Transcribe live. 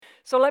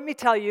So let me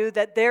tell you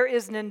that there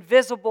is an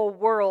invisible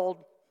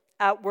world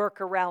at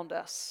work around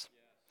us,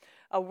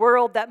 a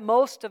world that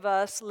most of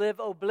us live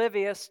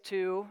oblivious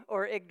to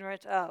or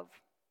ignorant of.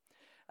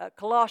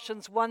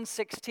 Colossians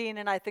 1:16,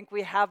 and I think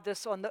we have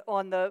this on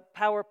the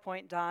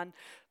PowerPoint, Don.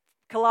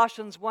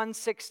 Colossians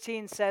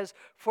 1:16 says,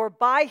 "For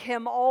by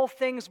him all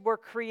things were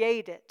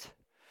created,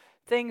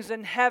 things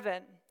in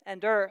heaven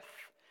and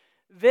earth,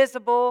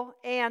 visible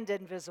and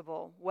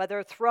invisible,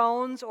 whether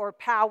thrones or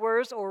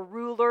powers or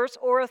rulers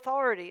or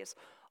authorities.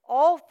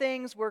 All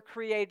things were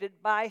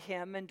created by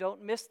him," and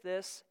don't miss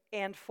this,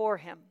 "and for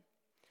him."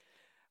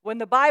 When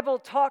the Bible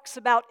talks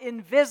about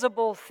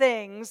invisible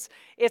things,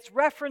 it's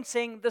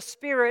referencing the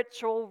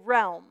spiritual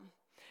realm,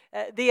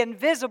 the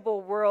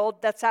invisible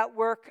world that's at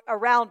work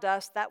around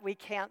us that we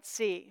can't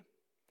see.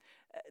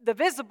 The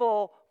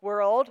visible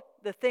world,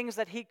 the things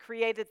that he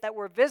created that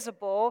were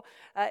visible,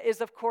 is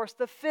of course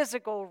the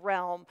physical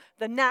realm,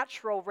 the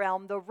natural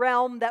realm, the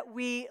realm that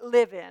we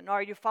live in.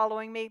 Are you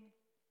following me?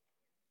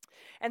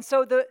 And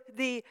so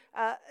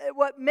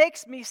what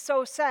makes me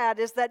so sad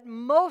is that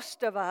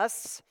most of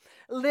us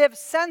live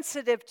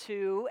sensitive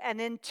to and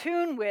in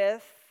tune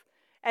with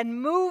and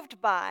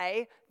moved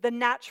by the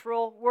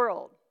natural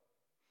world,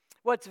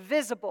 what's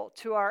visible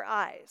to our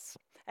eyes.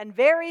 And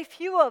very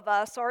few of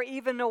us are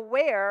even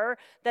aware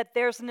that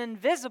there's an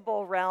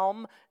invisible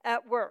realm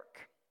at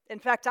work. In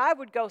fact, I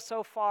would go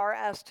so far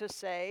as to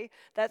say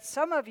that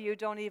some of you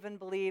don't even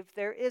believe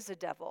there is a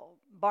devil.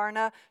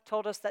 Barna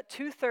told us that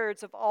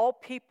 2/3 of all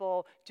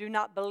people do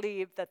not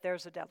believe that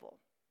there's a devil.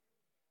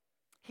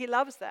 He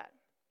loves that.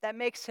 That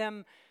makes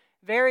him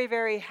very,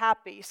 very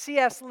happy.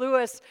 C.S.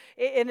 Lewis,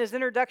 in his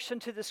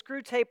introduction to the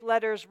Screwtape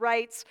Letters,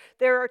 writes,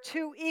 "There are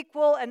two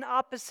equal and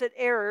opposite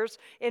errors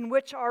in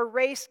which our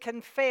race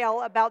can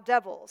fail about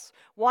devils.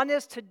 One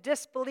is to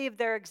disbelieve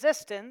their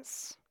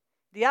existence.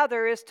 The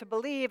other is to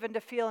believe and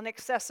to feel an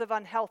excessive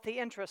unhealthy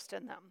interest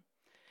in them.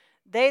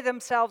 They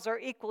themselves are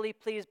equally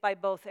pleased by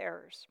both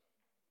errors."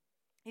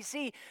 You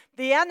see,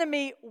 the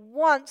enemy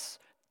wants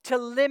to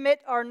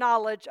limit our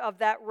knowledge of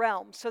that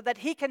realm so that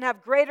he can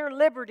have greater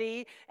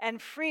liberty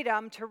and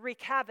freedom to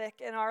wreak havoc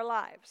in our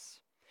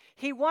lives.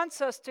 He wants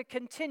us to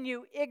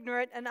continue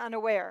ignorant and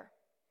unaware.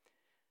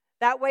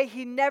 That way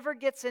he never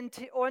gets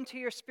onto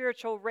your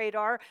spiritual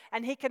radar,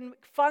 and he can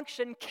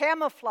function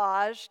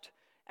camouflaged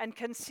and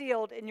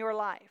concealed in your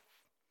life.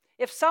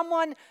 If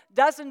someone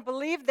doesn't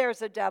believe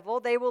there's a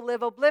devil, they will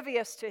live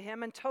oblivious to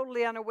him and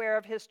totally unaware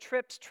of his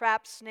trips,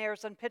 traps,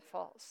 snares, and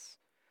pitfalls.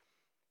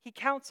 He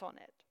counts on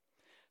it.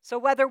 So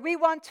whether we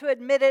want to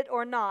admit it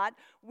or not,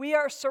 we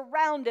are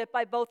surrounded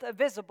by both a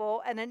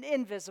visible and an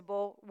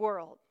invisible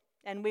world.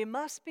 And we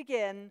must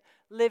begin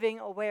living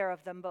aware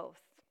of them both.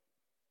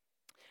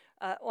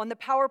 On the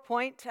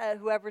PowerPoint,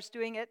 whoever's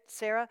doing it,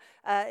 Sarah,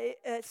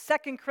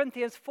 2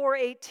 Corinthians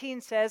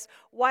 4:18 says,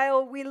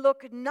 "While we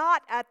look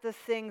not at the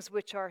things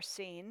which are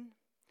seen,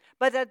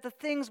 but at the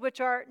things which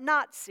are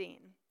not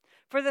seen.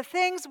 For the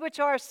things which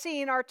are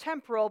seen are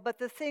temporal, but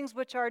the things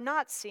which are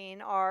not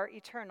seen are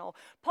eternal."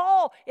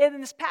 Paul,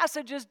 in this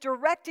passage, is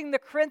directing the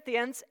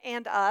Corinthians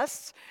and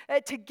us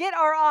to get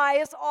our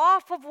eyes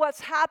off of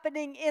what's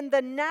happening in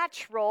the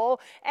natural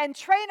and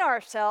train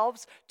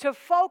ourselves to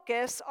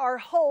focus our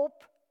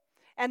hope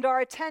and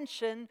our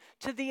attention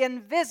to the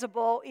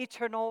invisible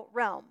eternal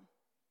realm.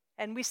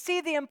 And we see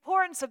the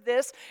importance of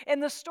this in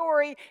the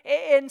story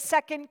in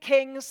 2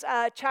 Kings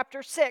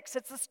chapter 6.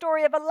 It's the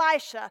story of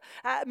Elisha.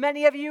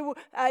 Many of you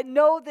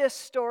know this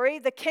story.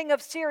 The king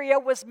of Syria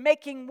was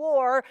making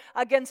war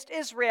against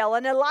Israel.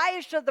 And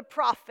Elijah the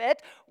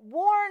prophet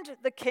warned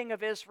the king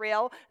of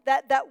Israel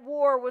that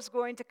war was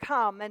going to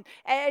come.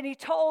 And he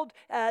told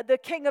the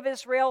king of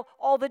Israel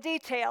all the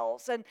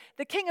details. And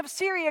the king of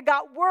Syria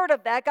got word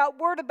of that, got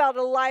word about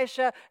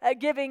Elisha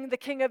giving the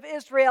king of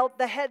Israel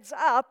the heads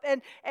up.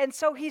 And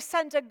so he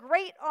sent a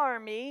great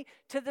army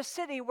to the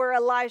city where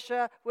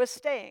Elisha was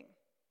staying.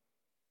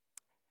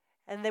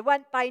 And they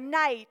went by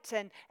night,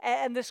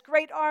 and this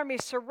great army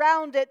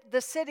surrounded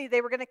the city. They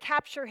were going to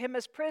capture him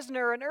as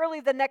prisoner. And early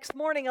the next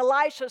morning,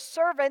 Elisha's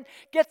servant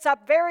gets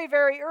up very,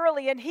 very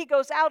early, and he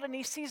goes out and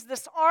he sees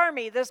this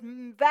army, this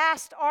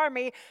vast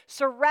army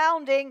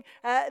surrounding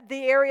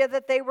the area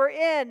that they were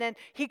in. And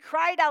he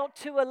cried out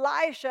to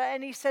Elisha,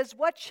 and he says,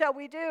 "What shall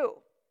we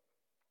do?"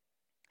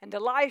 And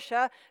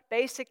Elisha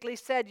basically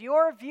said,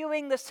 "You're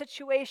viewing the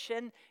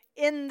situation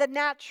in the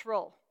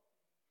natural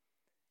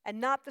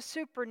and not the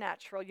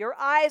supernatural. Your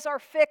eyes are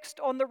fixed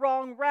on the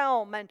wrong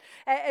realm."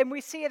 And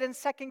we see it in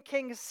 2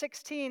 Kings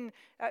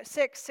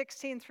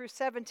 6:16 through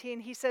 17.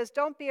 He says,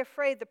 "Don't be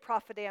afraid," the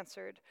prophet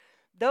answered.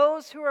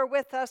 "Those who are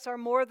with us are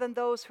more than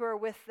those who are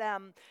with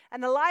them."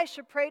 And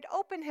Elisha prayed,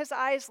 "Open his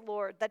eyes,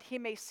 Lord, that he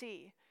may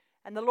see."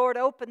 And the Lord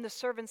opened the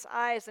servant's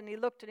eyes, and he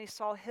looked, and he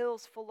saw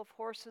hills full of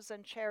horses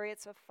and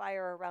chariots of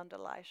fire around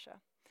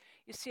Elisha.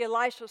 You see,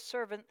 Elisha's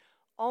servant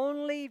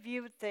only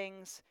viewed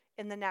things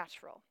in the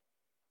natural.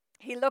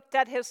 He looked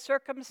at his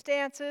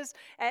circumstances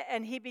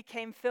and he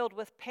became filled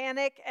with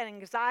panic and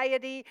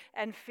anxiety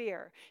and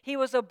fear. He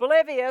was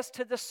oblivious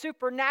to the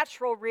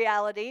supernatural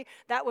reality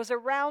that was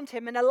around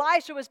him. And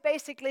Elijah was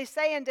basically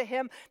saying to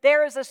him,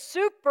 there is a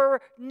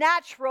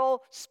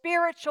supernatural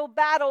spiritual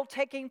battle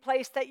taking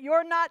place that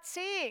you're not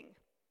seeing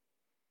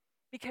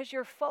because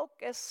you're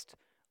focused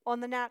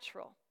on the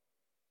natural.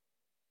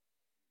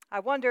 I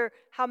wonder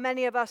how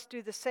many of us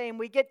do the same.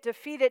 We get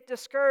defeated,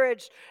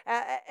 discouraged,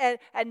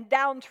 and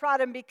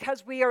downtrodden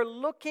because we are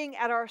looking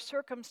at our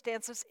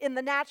circumstances in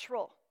the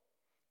natural,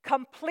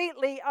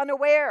 completely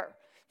unaware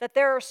that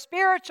there are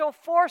spiritual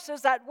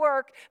forces at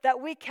work that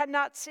we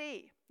cannot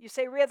see. You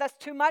say, Ria, that's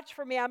too much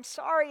for me. I'm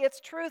sorry, it's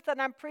truth, and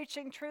I'm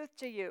preaching truth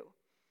to you.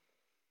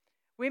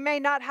 We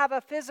may not have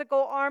a physical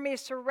army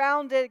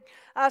surrounding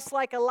us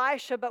like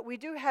Elisha, but we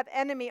do have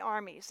enemy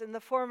armies in the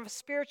form of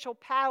spiritual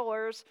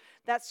powers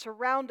that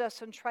surround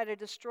us and try to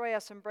destroy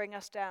us and bring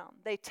us down.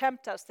 They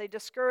tempt us, they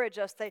discourage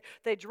us,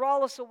 they draw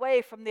us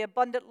away from the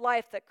abundant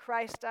life that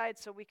Christ died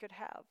so we could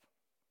have.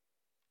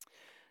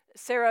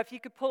 Sarah, if you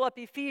could pull up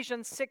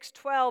Ephesians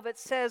 6:12, it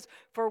says,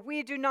 for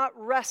we do not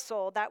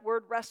wrestle, that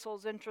word wrestle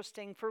is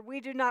interesting, for we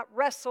do not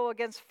wrestle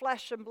against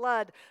flesh and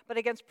blood, but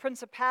against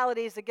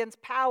principalities, against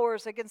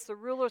powers, against the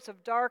rulers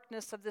of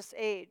darkness of this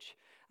age,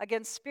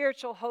 against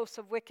spiritual hosts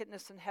of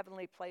wickedness in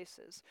heavenly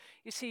places.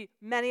 You see,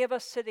 many of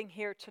us sitting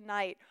here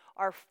tonight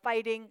are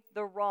fighting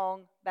the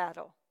wrong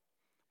battle.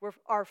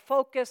 Our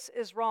focus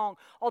is wrong.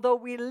 Although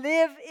we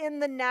live in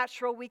the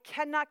natural, we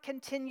cannot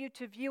continue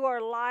to view our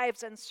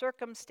lives and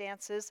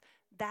circumstances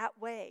that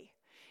way.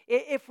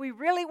 If we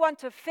really want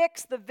to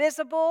fix the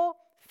visible,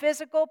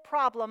 physical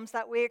problems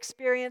that we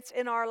experience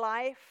in our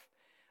life,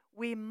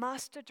 we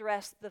must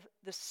address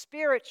the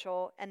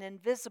spiritual and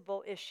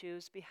invisible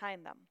issues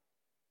behind them.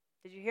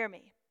 Did you hear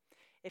me?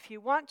 If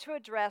you want to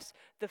address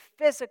the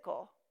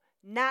physical,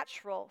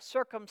 natural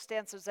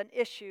circumstances and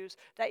issues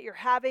that you're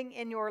having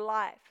in your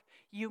life,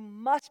 you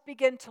must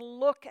begin to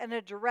look and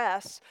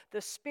address the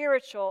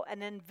spiritual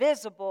and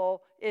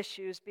invisible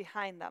issues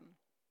behind them.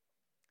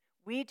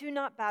 We do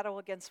not battle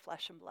against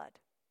flesh and blood.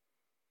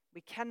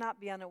 We cannot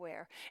be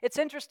unaware. It's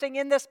interesting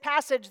in this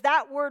passage,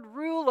 that word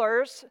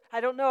rulers, I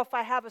don't know if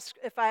I have a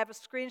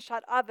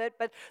screenshot of it,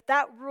 but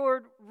that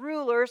word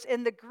rulers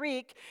in the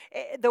Greek,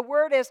 the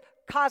word is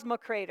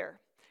cosmocrator,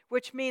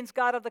 which means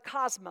God of the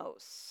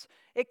cosmos.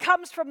 It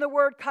comes from the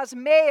word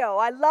cosmeo.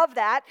 I love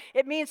that.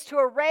 It means to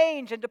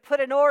arrange and to put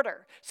in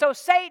order. So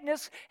Satan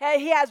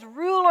he has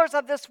rulers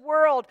of this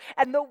world,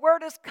 and the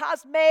word is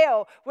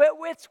cosmeo.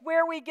 It's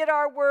where we get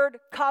our word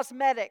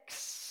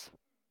cosmetics.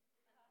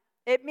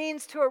 It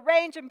means to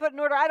arrange and put in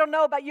order. I don't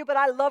know about you, but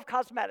I love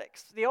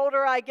cosmetics. The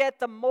older I get,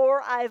 the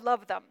more I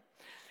love them.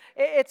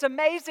 It's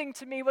amazing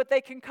to me what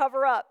they can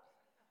cover up.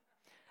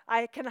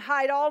 I can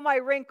hide all my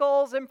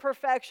wrinkles,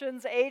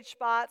 imperfections, age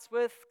spots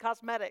with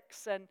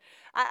cosmetics. And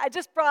I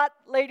just brought,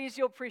 ladies,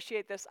 you'll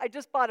appreciate this, I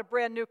just bought a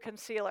brand new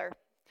concealer.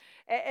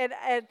 And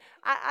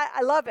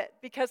I love it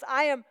because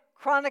I am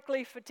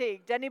chronically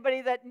fatigued.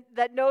 Anybody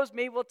that knows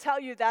me will tell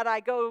you that I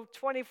go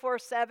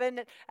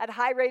 24/7 at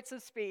high rates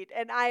of speed,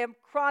 and I am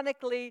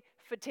chronically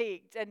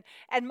fatigued.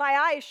 And my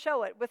eyes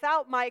show it.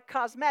 Without my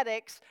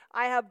cosmetics,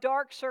 I have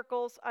dark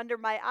circles under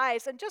my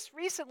eyes. And just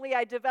recently,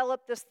 I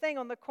developed this thing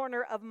on the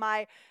corner of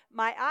my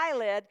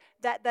eyelid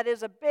that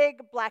is a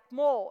big black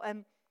mole.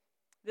 And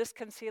this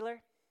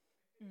concealer,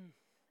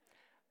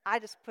 I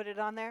just put it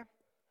on there,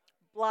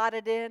 blot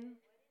it in,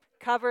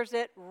 covers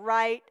it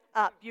right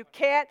up. You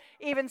can't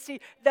even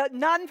see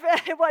none for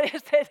what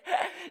is it?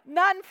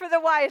 None for the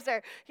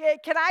wiser.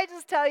 Can I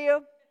just tell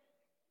you?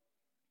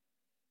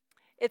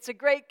 It's a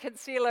great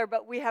concealer,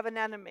 but we have an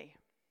enemy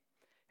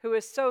who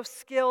is so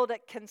skilled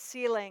at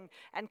concealing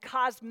and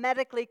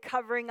cosmetically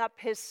covering up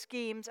his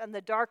schemes and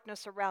the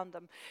darkness around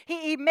them.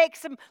 He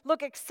makes them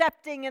look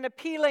accepting and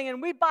appealing,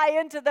 and we buy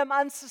into them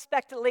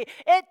unsuspectedly.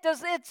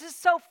 It's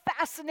just so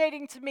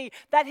fascinating to me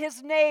that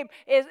his name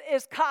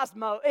is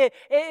Cosmo.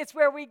 It's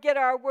where we get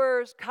our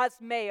words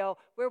cosmeo,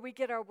 where we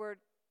get our word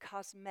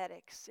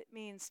cosmetics. It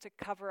means to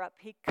cover up.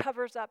 He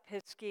covers up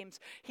his schemes.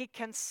 He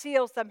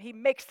conceals them. He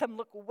makes them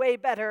look way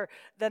better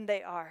than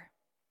they are.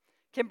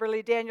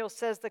 Kimberly Daniels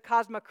says the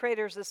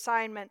cosmocrator's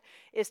assignment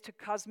is to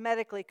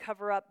cosmetically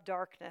cover up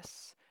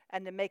darkness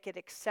and to make it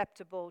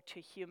acceptable to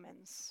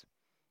humans.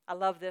 I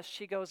love this.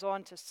 She goes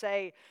on to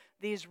say,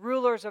 these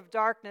rulers of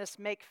darkness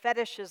make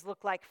fetishes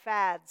look like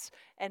fads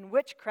and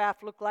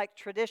witchcraft look like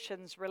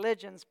traditions,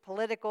 religions,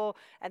 political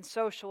and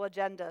social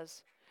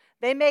agendas.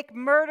 They make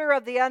murder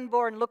of the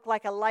unborn look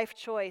like a life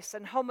choice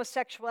and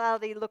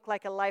homosexuality look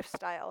like a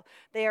lifestyle.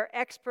 They are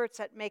experts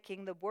at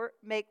making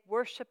make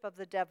worship of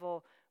the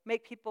devil,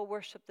 make people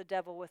worship the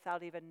devil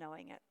without even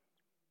knowing it.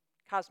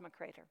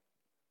 Cosmocrator.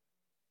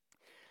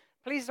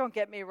 Please don't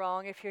get me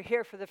wrong. If you're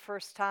here for the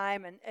first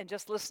time and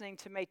just listening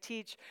to me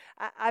teach,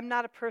 I'm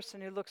not a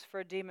person who looks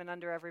for a demon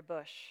under every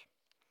bush.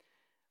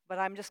 But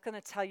I'm just going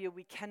to tell you,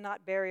 we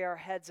cannot bury our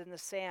heads in the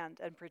sand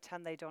and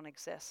pretend they don't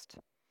exist.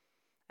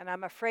 And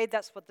I'm afraid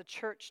that's what the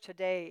church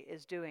today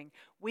is doing.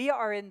 We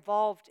are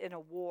involved in a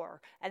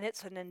war, and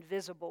it's an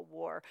invisible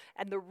war.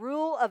 And the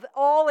rule of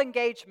all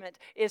engagement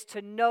is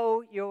to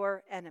know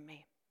your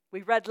enemy.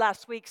 We read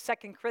last week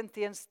 2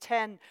 Corinthians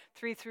 10,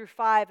 3 through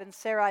 5. And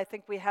Sarah, I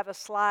think we have a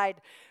slide.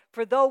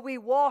 For though we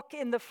walk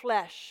in the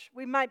flesh,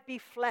 we might be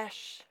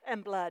flesh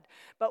and blood,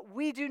 but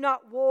we do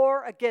not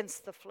war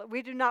against the flesh.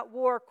 We do not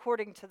war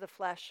according to the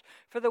flesh.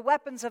 For the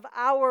weapons of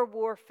our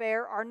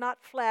warfare are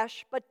not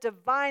flesh, but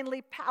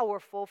divinely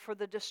powerful for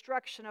the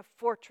destruction of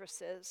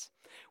fortresses.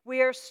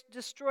 We are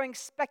destroying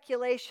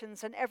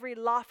speculations and every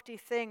lofty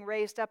thing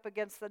raised up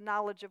against the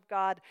knowledge of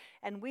God,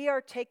 and we are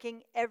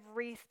taking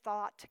every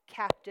thought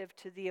captive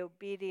to the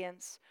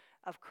obedience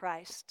of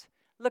Christ.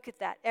 Look at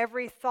that,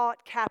 every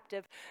thought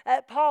captive.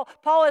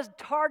 Paul is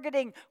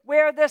targeting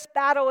where this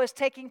battle is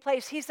taking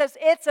place. He says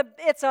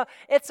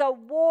it's a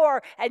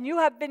war, and you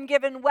have been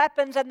given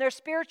weapons, and they're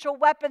spiritual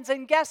weapons.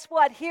 And guess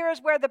what?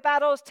 Here's where the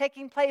battle is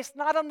taking place,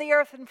 not on the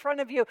earth in front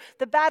of you.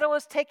 The battle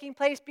is taking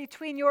place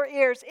between your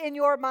ears, in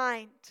your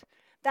mind.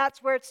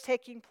 That's where it's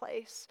taking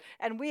place.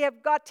 And we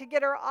have got to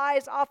get our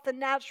eyes off the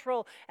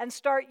natural and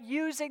start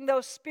using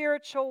those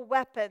spiritual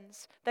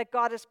weapons that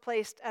God has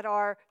placed at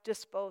our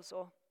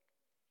disposal.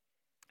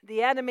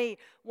 The enemy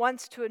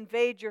wants to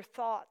invade your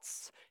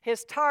thoughts.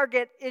 His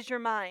target is your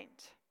mind.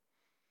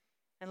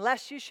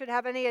 Unless you should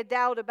have any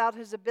doubt about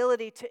his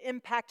ability to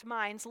impact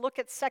minds, look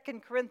at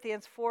 2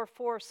 Corinthians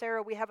 4:4.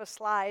 Sarah, we have a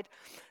slide.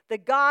 The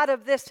God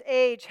of this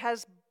age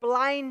has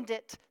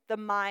blinded the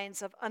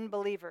minds of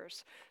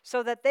unbelievers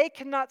so that they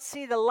cannot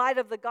see the light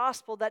of the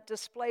gospel that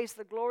displays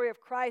the glory of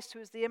Christ, who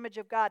is the image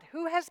of God.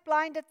 Who has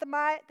blinded the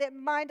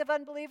mind of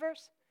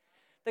unbelievers?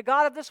 The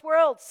God of this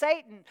world,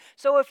 Satan.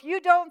 So if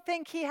you don't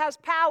think he has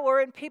power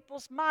in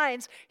people's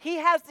minds, he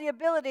has the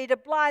ability to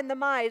blind the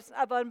minds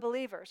of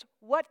unbelievers.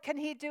 What can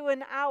he do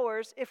in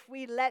ours if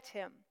we let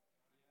him?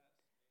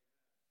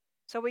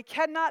 So we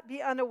cannot be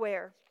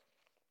unaware.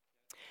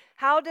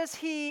 How does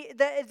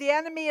the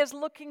enemy is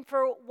looking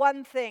for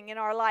one thing in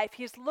our life.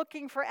 He's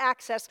looking for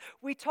access.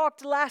 We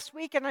talked last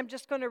week, and I'm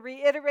just going to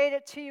reiterate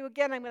it to you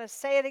again. I'm going to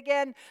say it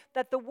again,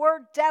 that the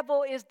word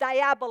devil is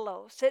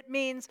diabolos. It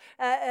means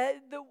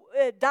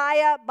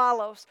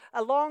diabolos,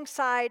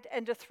 alongside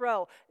and to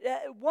throw.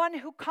 One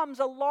who comes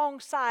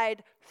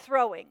alongside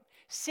throwing.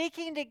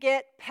 Seeking to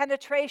get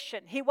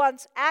penetration. He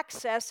wants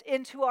access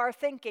into our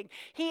thinking.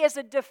 He is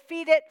a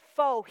defeated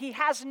foe. He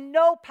has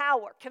no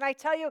power. Can I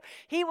tell you?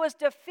 He was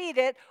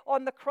defeated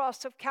on the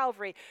cross of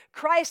Calvary.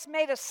 Christ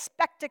made a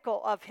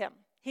spectacle of him.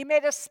 He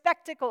made a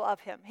spectacle of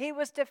him. He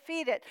was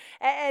defeated.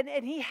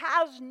 And he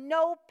has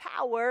no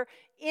power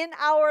in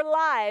our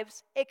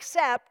lives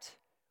except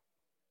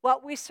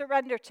what we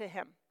surrender to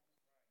him.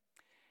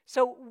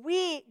 So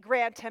we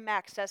grant him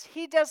access.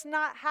 He does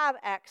not have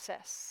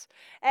access.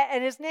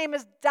 And his name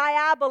is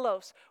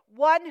Diabolos,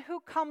 one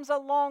who comes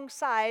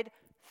alongside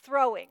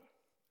throwing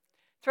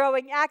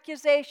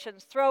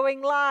accusations,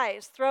 throwing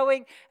lies,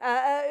 throwing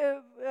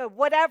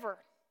whatever,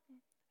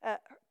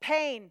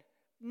 pain,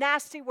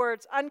 nasty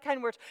words,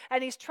 unkind words,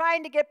 and he's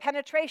trying to get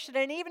penetration.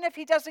 And even if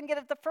he doesn't get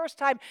it the first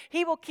time,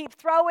 he will keep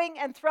throwing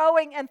and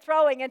throwing and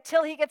throwing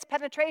until he gets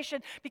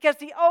penetration, because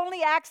the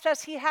only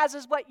access he has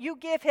is what you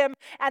give him.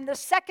 And the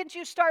second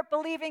you start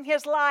believing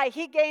his lie,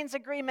 he gains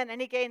agreement and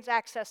he gains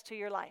access to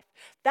your life.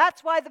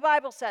 That's why the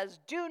Bible says,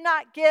 do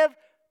not give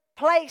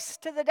place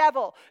to the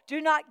devil.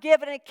 Do not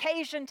give an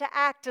occasion to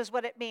act, is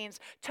what it means.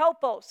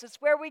 Topos,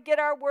 it's where we get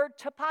our word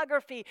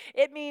topography.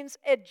 It means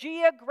a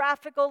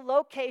geographical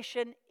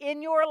location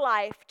in your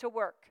life to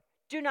work.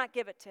 Do not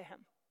give it to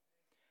him.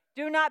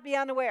 Do not be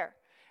unaware.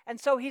 And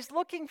so he's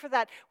looking for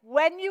that.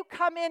 When you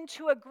come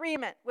into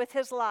agreement with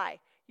his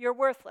lie, you're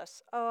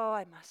worthless. Oh,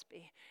 I must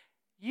be.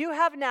 You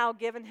have now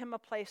given him a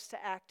place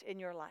to act in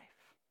your life.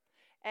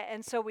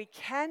 And so we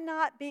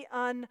cannot be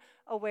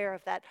unaware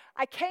of that.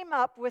 I came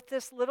up with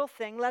this little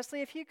thing. Leslie,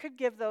 if you could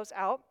give those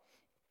out.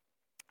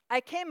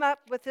 I came up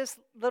with this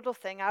little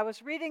thing. I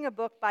was reading a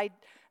book by,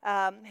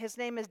 his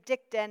name is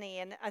Dick Denny,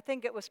 and I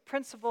think it was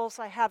Principles.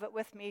 I have it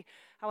with me.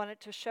 I wanted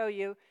to show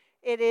you.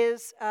 It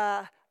is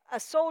A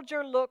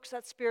Soldier Looks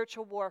at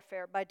Spiritual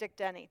Warfare by Dick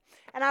Denny.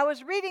 And I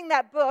was reading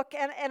that book,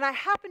 and I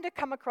happened to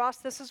come across,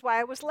 this is why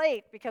I was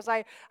late, because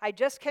I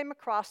just came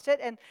across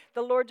it, and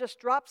the Lord just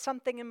dropped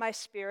something in my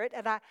spirit,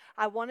 and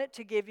I wanted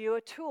to give you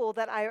a tool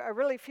that I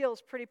really feel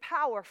is pretty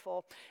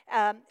powerful.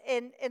 And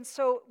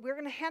so we're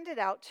going to hand it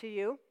out to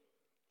you.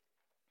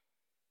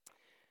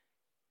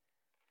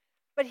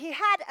 But he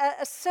had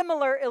a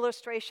similar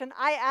illustration.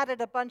 I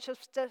added a bunch of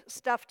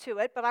stuff to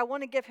it, but I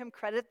want to give him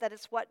credit that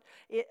it's what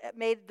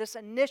made this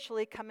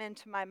initially come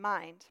into my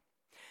mind.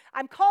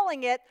 I'm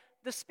calling it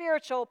the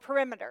spiritual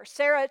perimeter.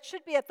 Sarah, it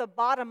should be at the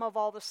bottom of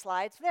all the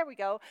slides. There we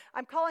go.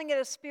 I'm calling it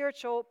a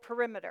spiritual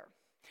perimeter.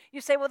 You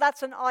say, well,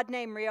 that's an odd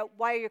name, Ria.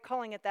 Why are you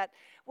calling it that?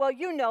 Well,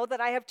 you know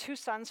that I have two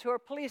sons who are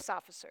police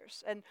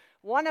officers, and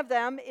one of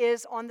them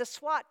is on the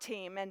SWAT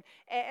team. And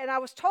I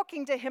was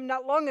talking to him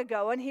not long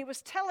ago, and he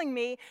was telling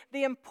me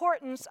the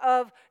importance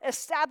of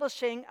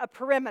establishing a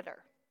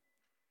perimeter.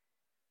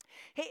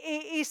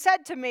 He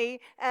said to me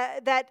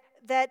that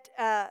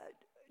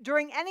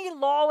during any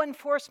law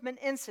enforcement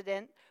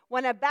incident,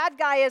 when a bad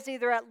guy is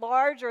either at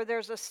large or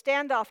there's a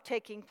standoff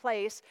taking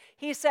place,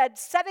 he said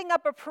setting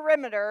up a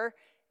perimeter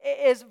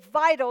is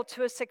vital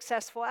to a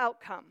successful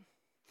outcome.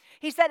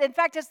 He said, in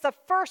fact, it's the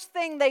first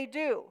thing they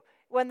do.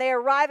 When they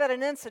arrive at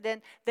an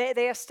incident,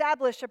 they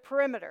establish a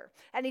perimeter.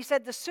 And he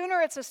said the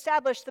sooner it's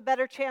established, the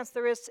better chance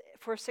there is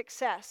for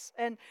success.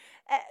 And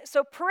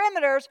so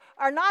perimeters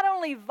are not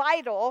only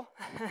vital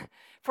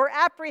for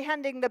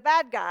apprehending the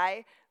bad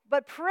guy,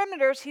 but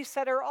perimeters, he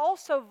said, are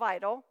also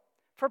vital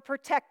for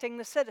protecting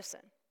the citizen.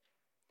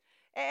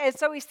 And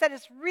so he said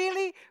it's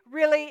really,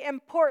 really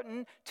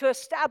important to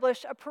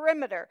establish a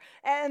perimeter.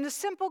 And the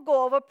simple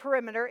goal of a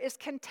perimeter is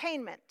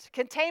containment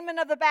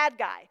of the bad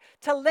guy,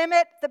 to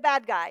limit the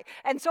bad guy.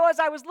 And so as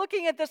I was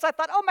looking at this, I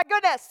thought, oh my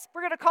goodness,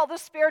 we're going to call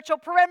this spiritual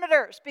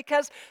perimeters,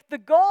 because the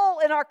goal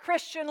in our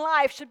Christian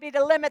life should be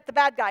to limit the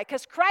bad guy,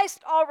 because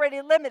Christ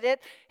already limited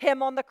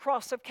him on the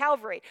cross of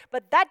Calvary.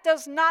 But that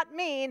does not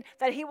mean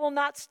that he will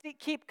not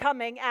keep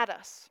coming at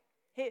us.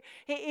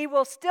 He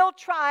will still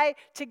try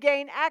to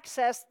gain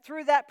access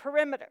through that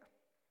perimeter.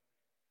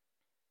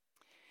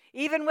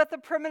 Even with the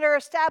perimeter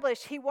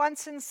established, he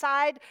wants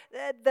inside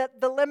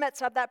the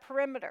limits of that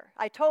perimeter.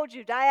 I told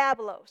you,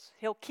 diabolos.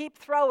 He'll keep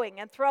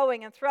throwing and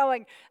throwing and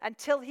throwing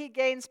until he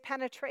gains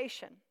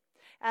penetration.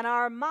 And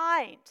our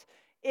mind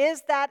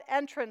is that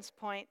entrance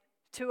point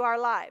to our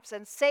lives.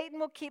 And Satan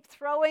will keep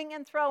throwing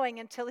and throwing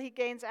until he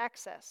gains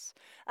access.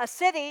 A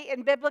city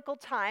in biblical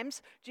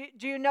times,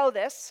 do you know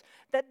this?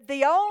 That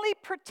the only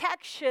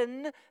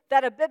protection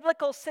that a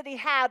biblical city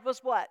had was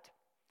what?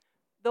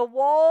 The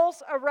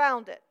walls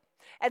around it.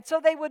 And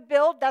so they would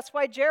build, that's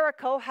why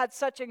Jericho had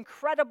such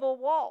incredible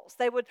walls.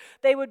 They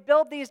would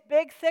build these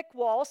big, thick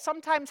walls.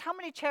 Sometimes, how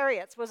many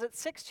chariots? Was it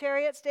 6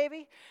 chariots,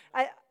 Davey?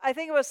 I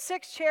think it was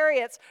 6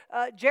 chariots.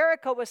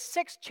 Jericho was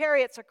 6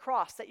 chariots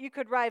across, that you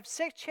could ride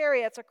 6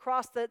 chariots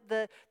across.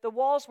 The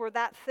walls were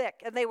that thick,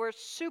 and they were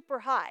super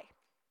high.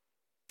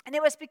 And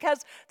it was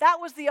because that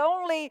was the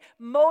only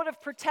mode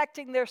of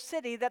protecting their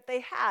city that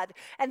they had.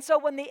 And so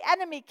when the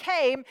enemy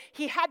came,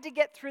 he had to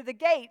get through the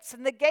gates,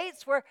 and the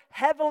gates were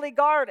heavily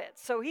guarded.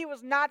 So he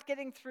was not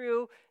getting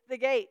through the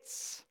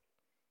gates.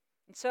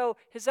 And so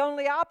his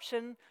only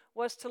option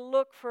was to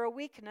look for a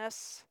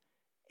weakness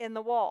in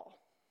the wall.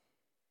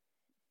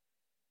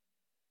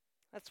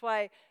 That's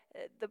why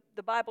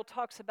the Bible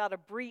talks about a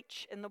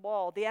breach in the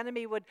wall. The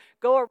enemy would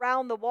go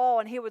around the wall,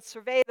 and he would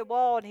survey the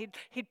wall, and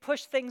he'd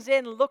push things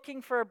in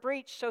looking for a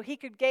breach so he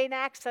could gain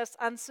access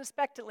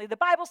unsuspectedly. The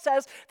Bible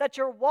says that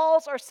your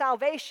walls are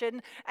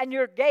salvation and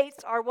your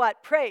gates are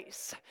what?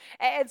 Praise.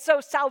 And so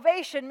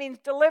salvation means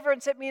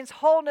deliverance, it means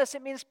wholeness,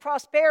 it means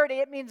prosperity,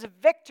 it means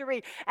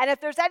victory. And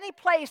if there's any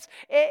place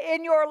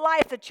in your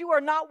life that you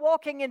are not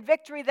walking in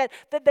victory,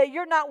 that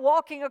you're not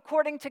walking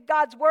according to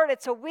God's word,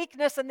 it's a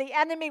weakness, and the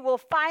enemy will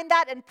find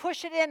that and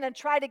push it in and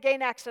try to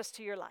gain access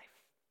to your life.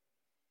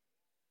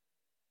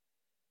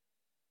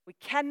 We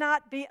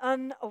cannot be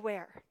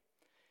unaware.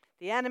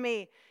 The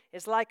enemy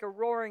is like a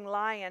roaring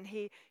lion.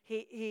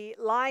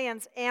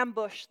 Lions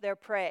ambush their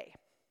prey.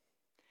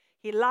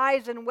 He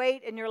lies in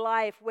wait in your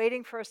life,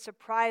 waiting for a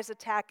surprise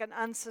attack, an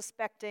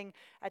unsuspecting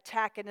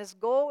attack. And his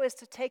goal is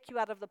to take you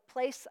out of the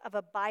place of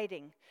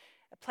abiding,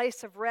 a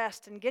place of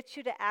rest, and get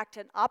you to act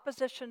in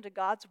opposition to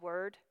God's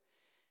word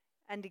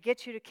and to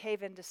get you to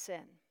cave into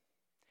sin.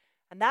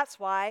 And that's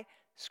why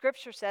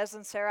Scripture says,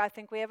 and Sarah, I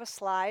think we have a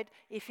slide,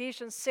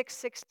 Ephesians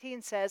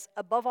 6:16 says,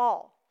 above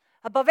all,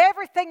 above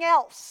everything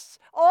else,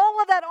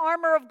 all of that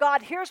armor of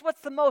God, here's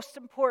what's the most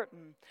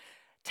important.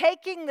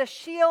 Taking the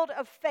shield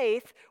of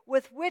faith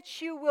with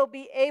which you will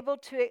be able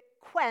to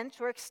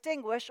quench or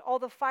extinguish all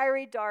the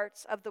fiery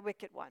darts of the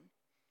wicked one.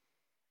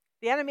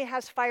 The enemy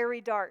has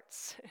fiery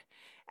darts.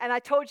 And I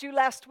told you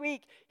last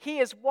week, he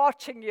is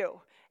watching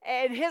you.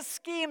 And his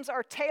schemes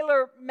are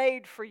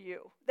tailor-made for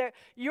you.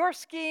 Your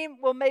scheme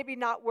will maybe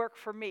not work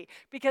for me,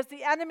 because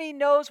the enemy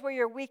knows where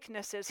your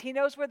weakness is. He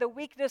knows where the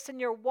weakness in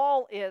your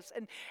wall is.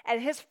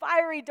 And his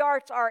fiery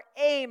darts are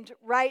aimed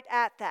right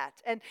at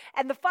that. And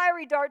the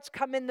fiery darts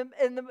come in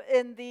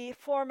the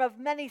form of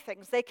many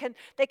things. They can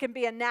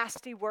be a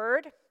nasty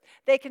word.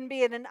 They can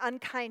be in an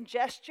unkind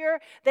gesture.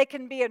 They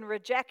can be in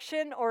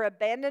rejection or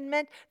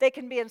abandonment. They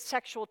can be in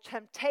sexual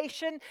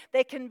temptation.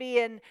 They can be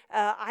in,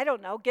 I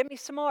don't know, give me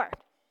some more.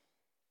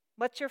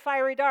 What's your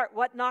fiery dart?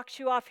 What knocks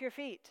you off your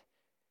feet?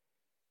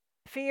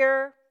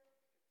 Fear,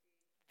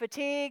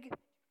 fatigue.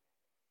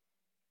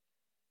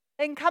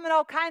 They can come in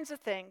all kinds of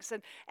things.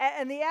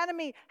 And the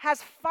enemy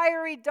has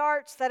fiery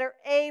darts that are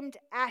aimed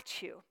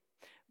at you.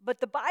 But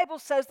the Bible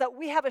says that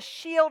we have a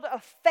shield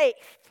of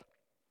faith.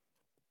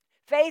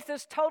 Faith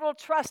is total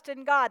trust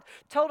in God,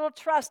 total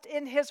trust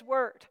in His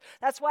Word.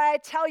 That's why I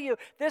tell you,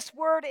 this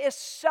Word is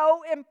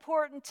so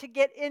important to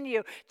get in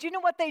you. Do you know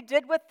what they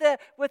did with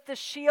the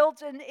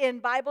shields in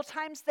Bible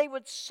times? They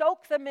would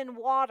soak them in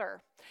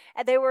water.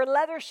 And they were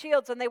leather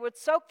shields, and they would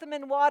soak them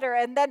in water.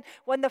 And then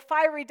when the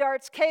fiery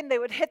darts came, they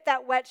would hit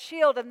that wet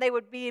shield, and they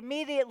would be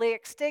immediately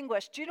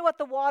extinguished. Do you know what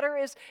the water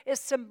is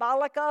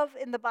symbolic of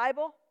in the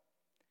Bible?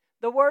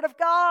 The Word of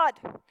God.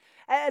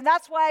 And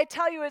that's why I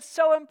tell you it's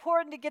so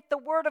important to get the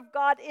Word of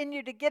God in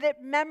you, to get it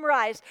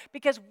memorized,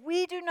 because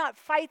we do not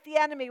fight the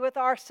enemy with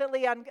our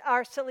silly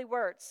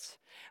words.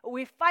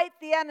 We fight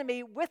the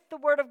enemy with the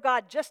Word of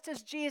God, just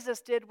as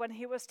Jesus did when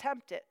He was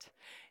tempted.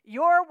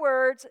 Your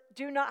words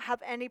do not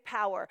have any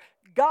power.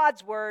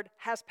 God's Word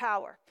has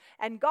power.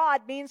 And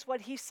God means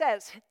what He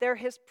says. They're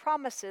His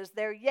promises.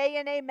 They're yea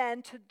and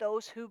amen to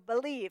those who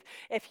believe.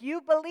 If you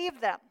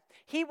believe them,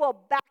 He will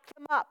back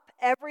them up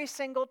every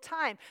single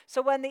time.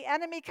 So when the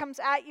enemy comes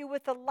at you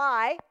with a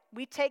lie,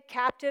 we take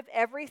captive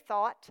every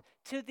thought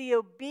to the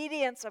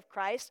obedience of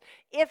Christ.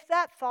 If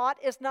that thought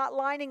is not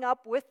lining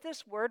up with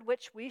this word,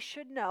 which we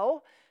should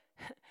know,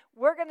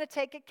 we're going to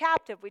take it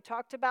captive. We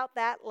talked about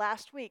that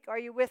last week. Are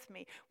you with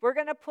me? We're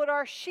going to put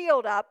our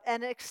shield up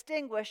and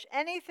extinguish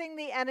anything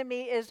the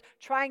enemy is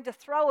trying to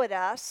throw at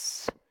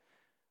us,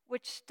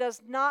 which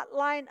does not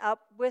line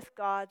up with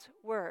God's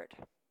word.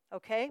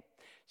 Okay?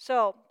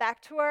 So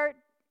back to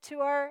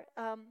our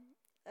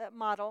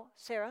model,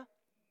 Sarah.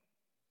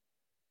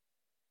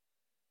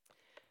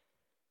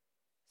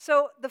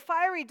 So the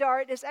fiery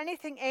dart is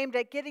anything aimed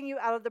at getting you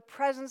out of the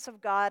presence of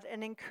God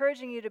and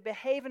encouraging you to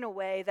behave in a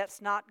way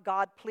that's not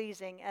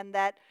God-pleasing and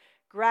that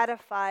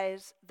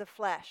gratifies the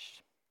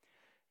flesh.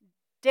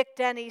 Dick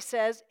Denny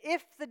says,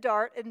 if the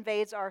dart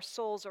invades our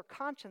souls or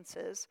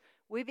consciences,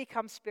 we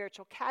become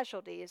spiritual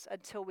casualties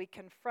until we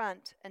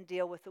confront and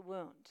deal with the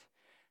wound.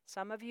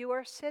 Some of you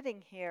are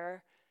sitting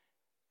here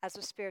as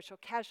a spiritual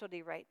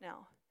casualty right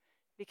now,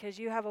 because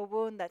you have a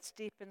wound that's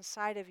deep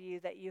inside of you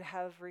that you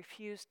have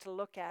refused to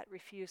look at,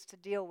 refused to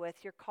deal with.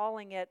 You're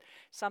calling it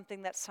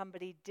something that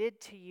somebody did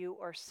to you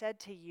or said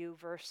to you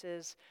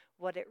versus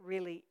what it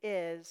really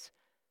is,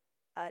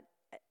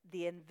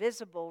 the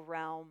invisible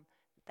realm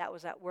that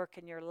was at work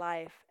in your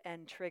life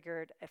and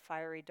triggered a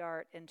fiery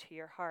dart into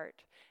your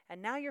heart.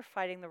 And now you're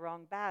fighting the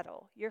wrong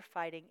battle. You're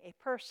fighting a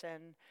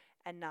person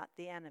and not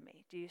the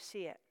enemy. Do you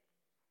see it?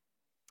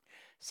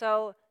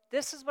 So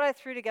this is what I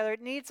threw together.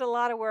 It needs a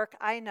lot of work.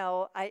 I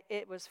know.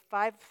 It was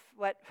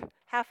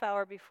half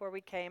hour before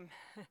we came.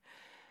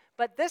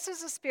 But this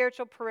is a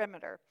spiritual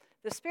perimeter.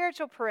 The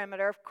spiritual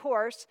perimeter, of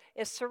course,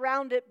 is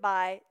surrounded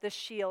by the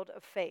shield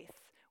of faith.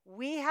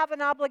 We have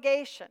an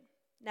obligation.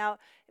 Now,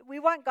 we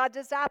want God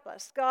to zap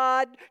us.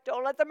 God,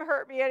 don't let them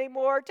hurt me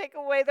anymore. Take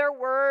away their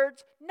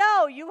words.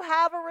 No, you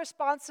have a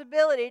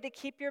responsibility to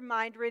keep your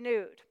mind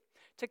renewed,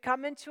 to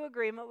come into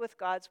agreement with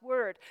God's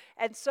word.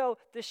 And so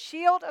the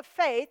shield of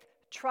faith,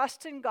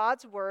 trust in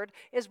God's word,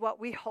 is what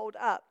we hold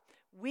up.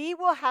 We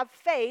will have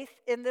faith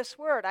in this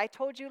word. I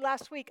told you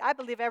last week, I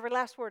believe every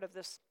last word of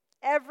this.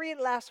 Every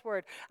last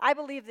word. I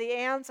believe the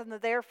ands and the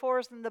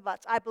therefores and the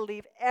buts. I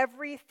believe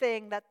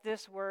everything that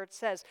this word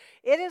says.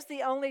 It is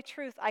the only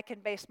truth I can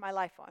base my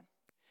life on.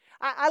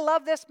 I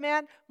love this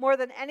man more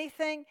than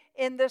anything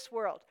in this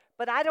world,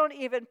 but I don't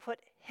even put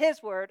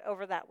his word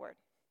over that word.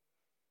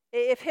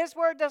 If his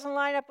word doesn't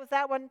line up with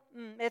that one,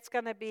 it's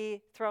going to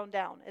be thrown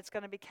down. It's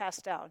going to be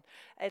cast down.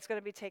 It's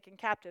going to be taken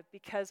captive,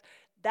 because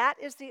that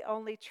is the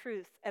only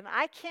truth. And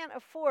I can't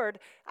afford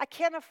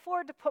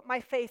to put my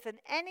faith in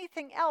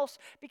anything else,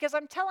 because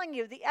I'm telling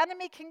you, the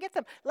enemy can get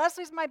them.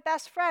 Leslie's my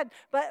best friend,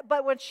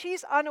 but when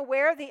she's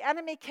unaware, the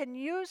enemy can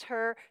use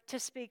her to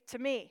speak to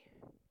me.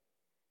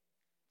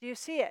 Do you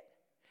see it?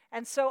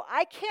 And so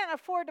I can't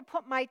afford to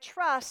put my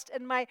trust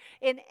in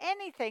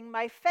anything,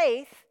 my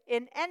faith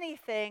in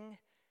anything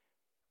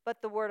but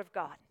the word of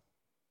God.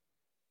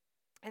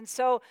 And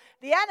so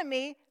the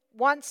enemy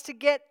wants to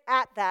get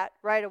at that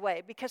right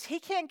away, because he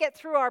can't get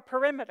through our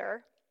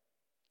perimeter.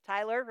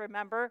 Tyler,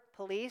 remember,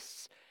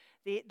 police,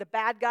 the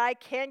bad guy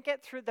can't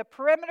get through. The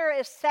perimeter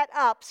is set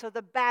up so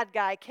the bad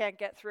guy can't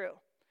get through.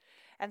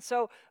 And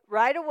so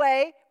right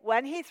away,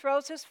 when he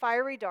throws his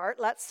fiery dart,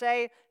 let's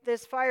say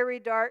this fiery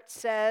dart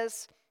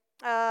says,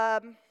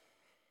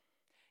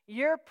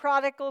 your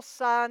prodigal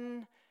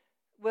son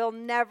will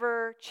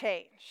never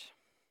change.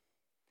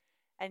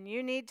 And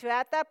you need to,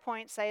 at that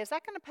point, say, is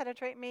that going to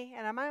penetrate me?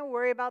 And am I going to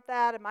worry about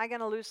that? Am I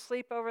going to lose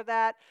sleep over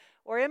that?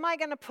 Or am I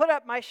going to put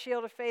up my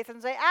shield of faith and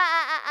say,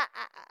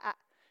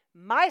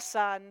 my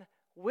son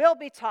will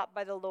be taught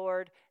by the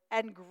Lord,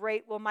 and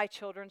great will my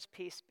children's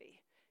peace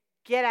be.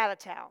 Get out of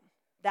town.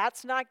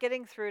 That's not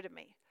getting through to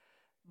me.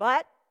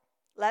 But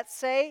let's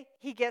say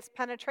he gets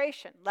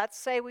penetration. Let's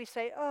say we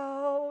say,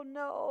 oh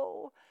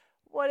no,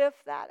 what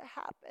if that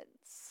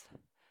happens?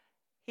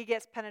 He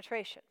gets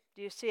penetration.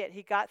 Do you see it?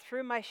 He got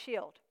through my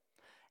shield.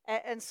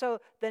 And so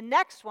the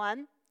next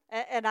one,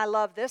 and I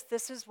love this.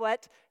 These are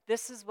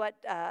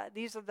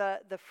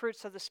the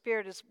fruits of the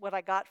Spirit, is what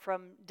I got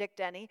from Dick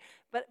Denny.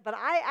 But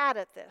I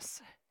added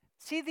this.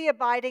 See the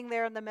abiding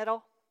there in the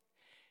middle?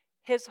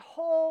 His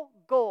whole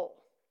goal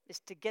is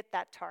to get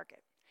that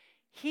target.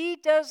 He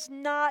does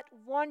not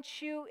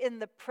want you in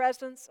the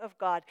presence of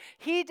God.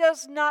 He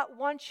does not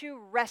want you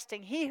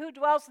resting. He who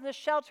dwells in the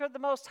shelter of the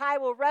Most High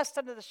will rest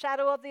under the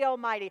shadow of the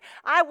Almighty.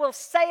 I will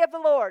say of the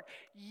Lord,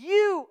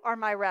 you are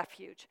my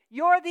refuge.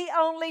 You're the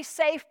only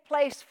safe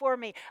place for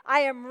me. I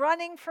am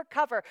running for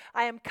cover.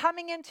 I am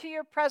coming into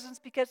your presence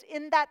because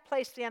in that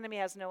place the enemy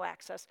has no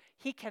access.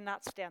 He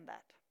cannot stand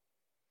that.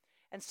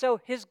 And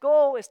so his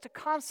goal is to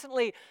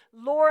constantly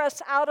lure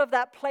us out of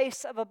that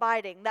place of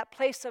abiding, that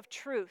place of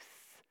truth.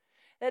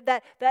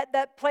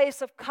 That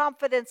place of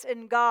confidence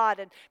in God.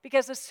 And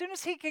because as soon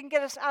as he can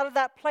get us out of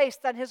that place,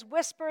 then his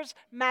whispers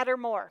matter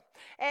more.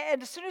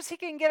 And as soon as he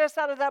can get us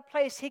out of that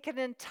place, he can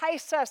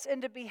entice us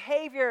into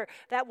behavior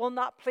that will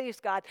not please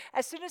God.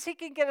 As soon as he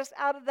can get us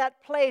out of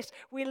that place,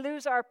 we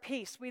lose our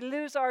peace. We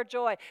lose our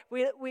joy.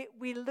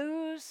 We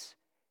lose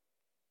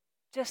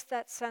just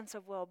that sense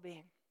of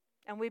well-being.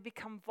 And we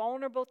become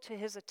vulnerable to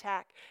his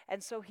attack.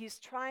 And so he's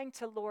trying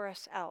to lure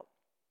us out.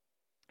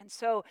 And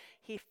so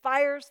he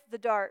fires the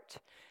dart.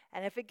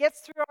 And if it gets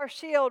through our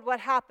shield, what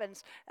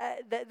happens?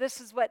 This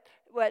is what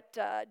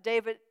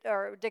David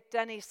or Dick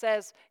Denny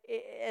says.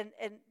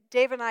 And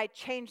Dave and I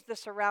changed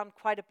this around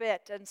quite a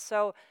bit. And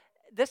so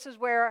this is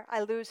where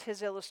I lose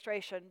his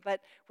illustration, but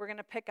we're going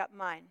to pick up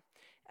mine.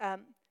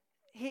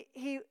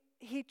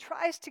 He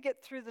tries to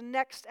get through. The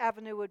next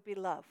avenue would be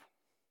love.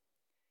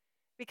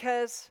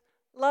 Because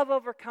love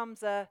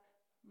overcomes a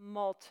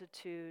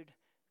multitude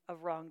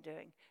of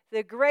wrongdoing.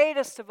 The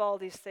greatest of all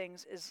these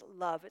things is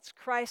love. It's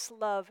Christ's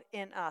love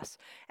in us.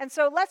 And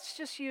so let's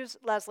just use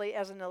Leslie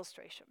as an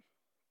illustration.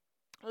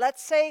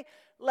 Let's say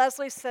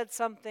Leslie said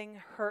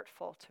something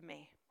hurtful to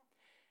me,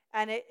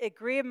 and it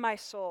grieved my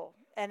soul,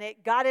 and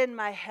it got in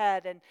my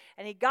head,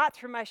 and he got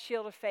through my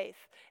shield of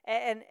faith,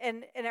 and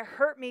it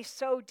hurt me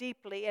so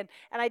deeply, and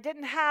I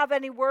didn't have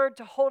any word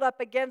to hold up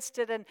against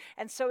it,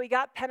 and so he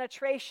got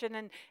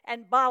penetration,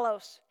 and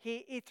balos,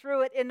 he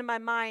threw it into my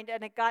mind,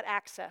 and it got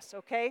access,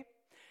 okay?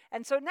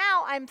 And so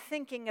now I'm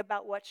thinking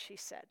about what she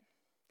said.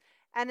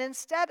 And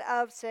instead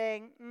of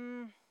saying,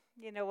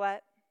 you know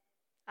what,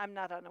 I'm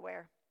not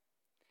unaware.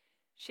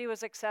 She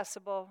was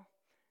accessible.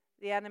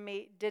 The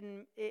enemy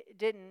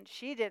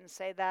she didn't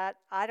say that.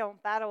 I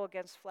don't battle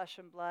against flesh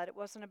and blood. It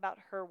wasn't about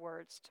her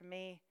words to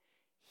me.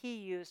 He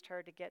used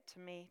her to get to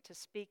me, to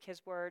speak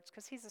his words,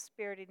 because he's a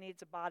spirit, he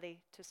needs a body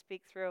to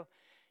speak through.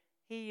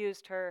 He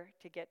used her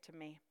to get to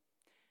me.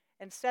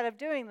 Instead of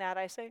doing that,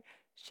 I say,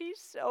 she's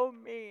so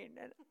mean,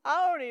 and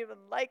I don't even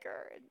like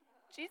her, and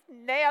she's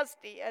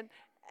nasty,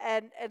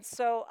 and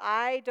so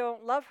I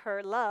don't love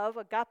her. Love,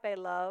 agape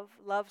love,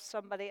 loves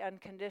somebody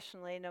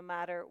unconditionally, no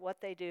matter what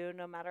they do,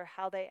 no matter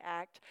how they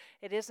act.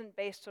 It isn't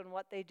based on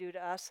what they do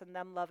to us and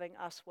them loving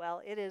us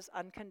well. It is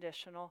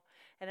unconditional,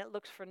 and it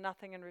looks for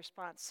nothing in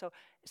response.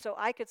 So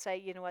I could say,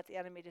 you know what, the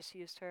enemy just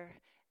used her,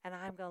 and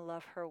I'm going to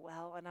love her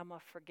well, and I'm going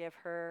to forgive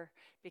her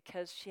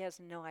because she has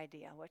no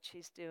idea what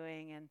she's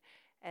doing,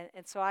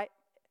 and so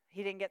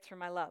he didn't get through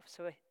my love,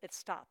 so it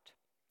stopped.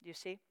 Do you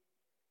see?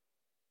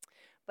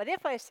 But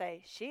if I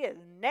say, she is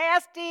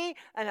nasty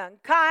and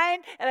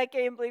unkind, and I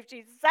can't believe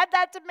she said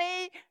that to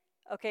me,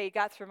 okay, you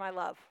got through my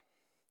love.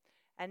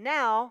 And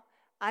now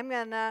I'm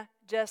going to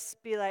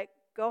just be like,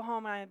 go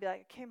home, and I'm going to be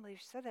like, I can't believe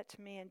she said that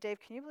to me. And Dave,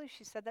 can you believe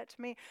she said that to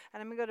me?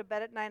 And I'm going to go to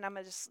bed at night, and I'm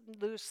going to just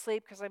lose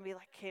sleep because I'm going to be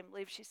like, I can't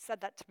believe she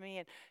said that to me.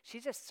 And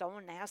she's just so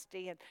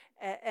nasty. And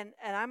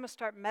I'm going to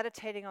start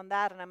meditating on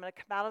that, and I'm going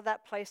to come out of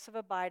that place of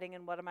abiding,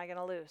 and what am I going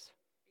to lose?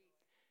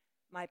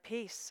 My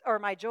peace, or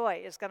my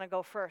joy is going to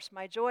go first.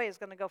 My joy is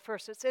going to go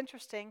first. It's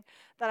interesting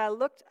that I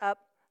looked up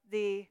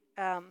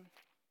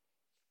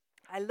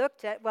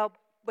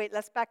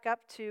let's back up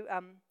to,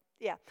 I'm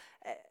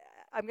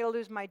going to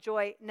lose my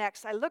joy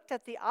next. I looked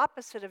at the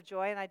opposite of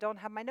joy, and I don't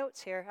have my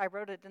notes here. I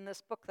wrote it in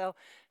this book, though,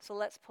 so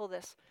let's pull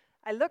this.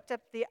 I looked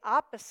at the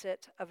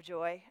opposite of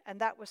joy, and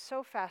that was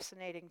so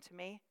fascinating to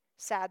me.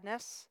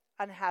 Sadness,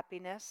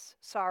 unhappiness,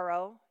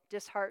 sorrow,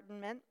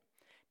 disheartenment,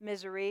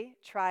 misery,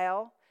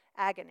 trial,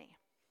 agony.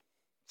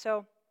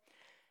 So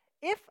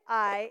if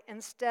I,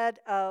 instead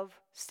of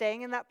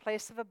staying in that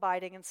place of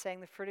abiding and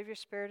saying the fruit of your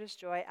spirit is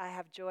joy, I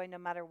have joy no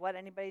matter what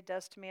anybody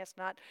does to me. It's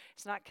not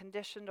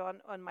conditioned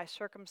on my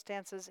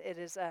circumstances.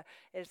 It's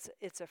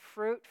a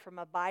fruit from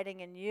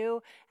abiding in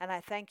you, and I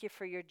thank you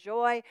for your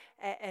joy.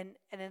 And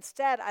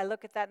instead, I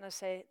look at that and I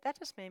say, that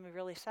just made me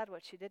really sad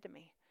what she did to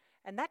me.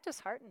 And that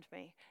disheartened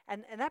me,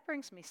 and that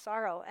brings me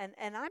sorrow, and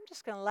I'm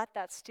just going to let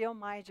that steal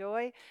my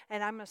joy,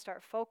 and I'm going to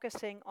start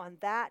focusing on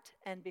that,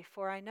 and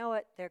before I know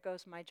it, there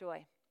goes my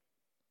joy.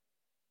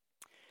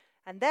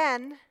 And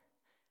then,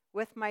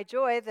 with my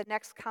joy, the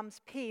next comes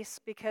peace,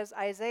 because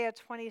Isaiah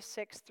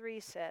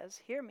 26:3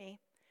 says, hear me,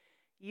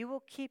 you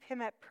will keep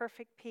him at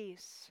perfect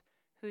peace,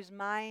 whose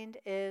mind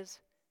is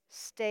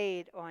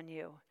stayed on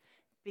you,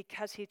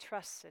 because he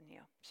trusts in you.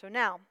 So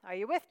now, are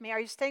you with me?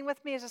 Are you staying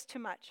with me? Is this too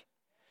much?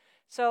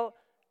 So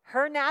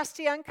her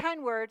nasty,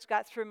 unkind words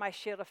got through my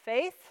shield of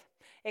faith.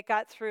 It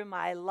got through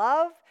my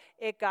love.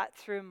 It got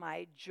through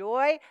my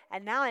joy.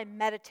 And now I'm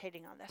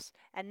meditating on this.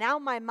 And now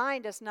my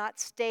mind is not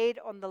stayed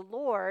on the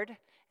Lord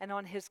and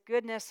on his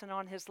goodness and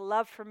on his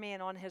love for me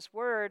and on his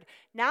word.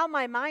 Now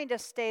my mind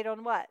is stayed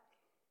on what?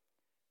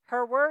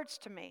 Her words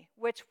to me,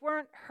 which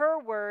weren't her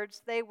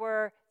words. They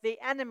were the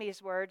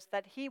enemy's words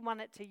that he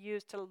wanted to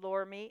use to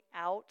lure me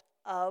out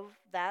of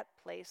that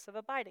place of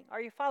abiding.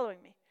 Are you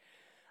following me?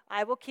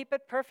 I will keep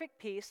at perfect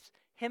peace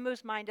him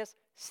whose mind is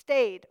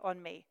stayed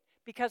on me,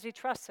 because he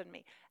trusts in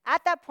me.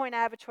 At that point,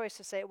 I have a choice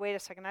to say, wait a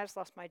second, I just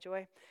lost my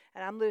joy,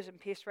 and I'm losing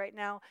peace right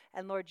now.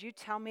 And Lord, you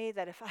tell me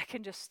that if I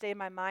can just stay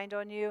my mind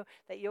on you,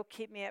 that you'll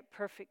keep me at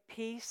perfect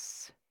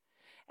peace.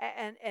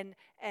 And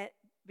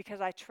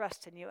because I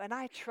trust in you. And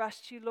I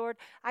trust you, Lord.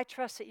 I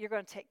trust that you're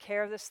going to take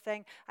care of this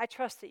thing. I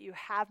trust that you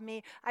have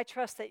me. I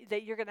trust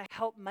that you're going to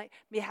help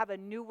me have a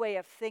new way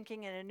of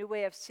thinking and a new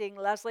way of seeing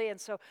Leslie.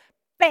 And so,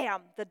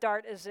 bam, the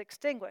dart is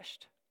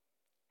extinguished.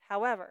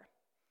 However,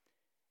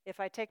 if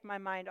I take my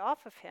mind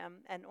off of him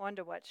and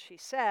onto what she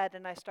said,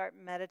 and I start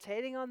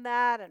meditating on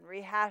that and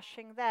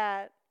rehashing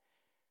that,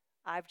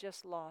 I've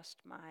just lost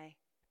my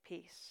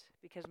peace,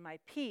 because my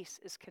peace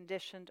is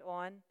conditioned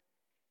on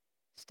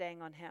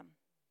staying on him,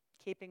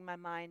 keeping my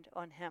mind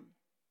on him.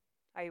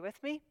 Are you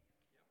with me?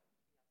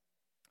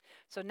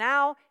 So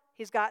now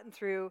he's gotten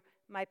through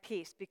my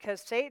peace, because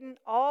Satan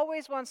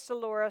always wants to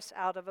lure us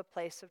out of a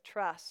place of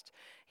trust.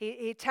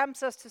 He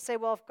tempts us to say,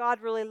 well, if God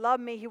really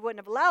loved me, he wouldn't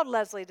have allowed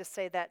Leslie to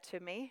say that to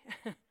me.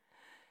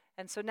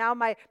 And so now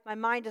my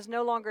mind is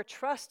no longer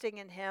trusting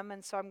in him,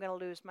 and so I'm going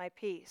to lose my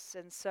peace.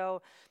 And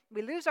so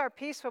we lose our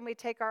peace when we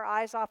take our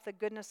eyes off the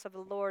goodness of the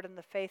Lord and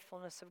the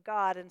faithfulness of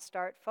God and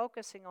start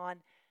focusing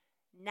on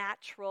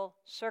natural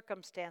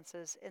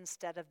circumstances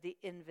instead of the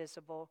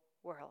invisible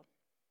world.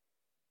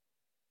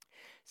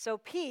 So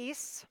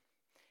peace,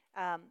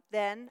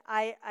 then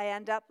I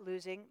end up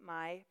losing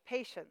my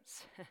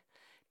patience.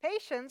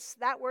 Patience,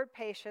 that word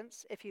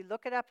patience, if you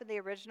look it up in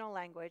the original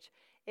language,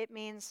 it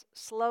means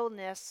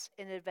slowness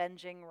in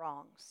avenging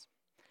wrongs.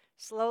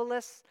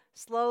 Slowness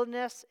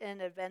in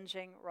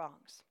avenging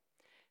wrongs.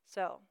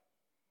 So,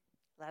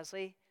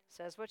 Leslie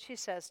says what she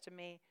says to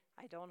me.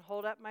 I don't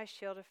hold up my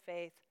shield of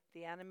faith.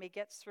 The enemy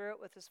gets through it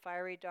with his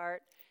fiery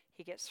dart.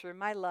 He gets through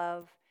my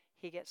love.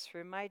 He gets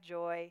through my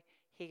joy.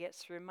 He gets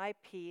through my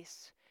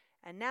peace.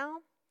 And now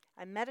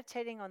I'm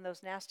meditating on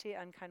those nasty,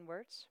 unkind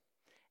words.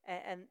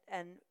 And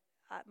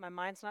my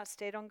mind's not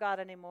stayed on God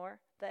anymore.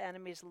 The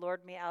enemy's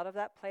lured me out of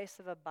that place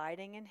of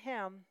abiding in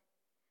him.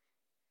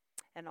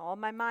 And all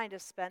my mind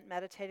is spent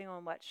meditating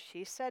on what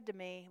she said to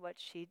me, what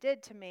she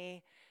did to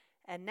me.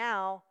 And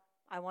now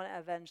I want to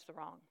avenge the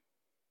wrong.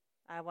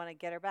 I want to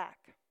get her back.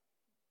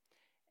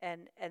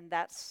 And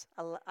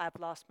I've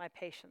lost my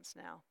patience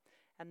now.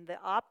 And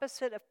the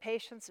opposite of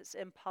patience is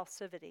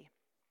impulsivity.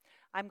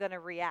 I'm going to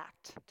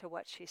react to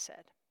what she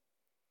said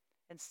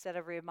instead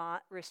of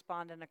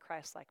respond in a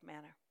Christ-like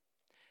manner.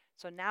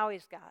 So now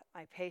he's got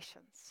my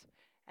patience,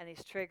 and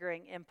he's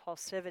triggering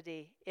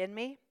impulsivity in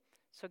me.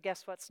 So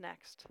guess what's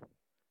next?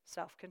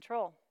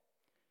 Self-control.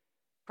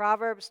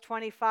 Proverbs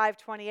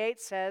 25:28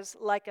 says,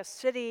 like a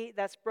city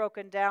that's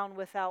broken down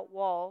without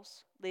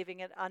walls, leaving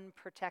it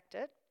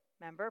unprotected,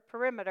 remember,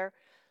 perimeter,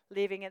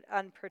 leaving it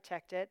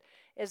unprotected,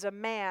 is a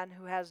man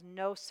who has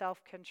no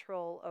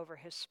self-control over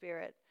his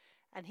spirit,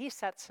 and he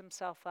sets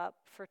himself up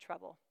for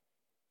trouble.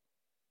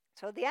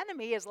 So the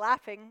enemy is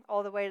laughing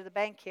all the way to the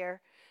bank here,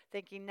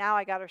 thinking, now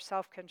I got her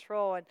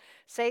self-control. And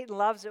Satan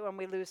loves it when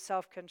we lose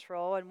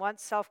self-control. And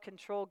once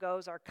self-control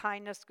goes, our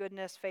kindness,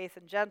 goodness, faith,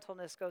 and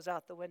gentleness goes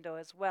out the window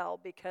as well.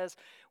 Because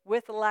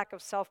with the lack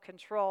of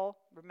self-control,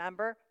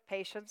 remember,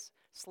 patience,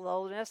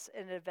 slowness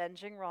in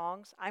avenging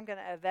wrongs. I'm going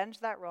to avenge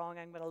that wrong.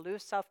 I'm going to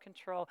lose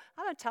self-control.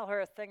 I'm going to tell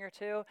her a thing or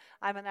two.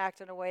 I'm going to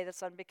act in a way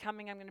that's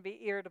unbecoming. I'm going to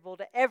be irritable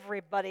to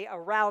everybody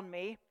around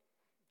me.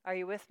 Are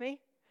you with me?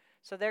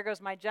 So there goes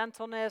my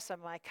gentleness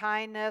and my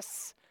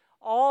kindness.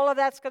 All of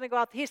that's going to go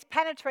out. He's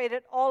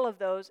penetrated all of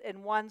those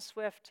in one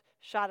swift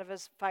shot of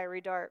his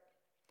fiery dart.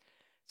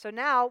 So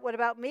now, what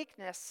about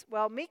meekness?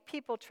 Well, meek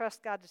people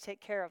trust God to take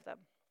care of them.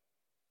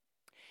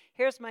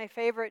 Here's my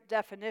favorite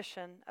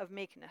definition of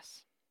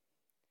meekness.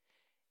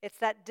 It's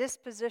that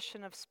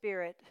disposition of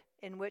spirit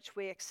in which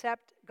we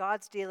accept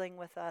God's dealing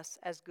with us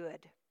as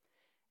good,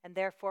 and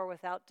therefore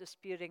without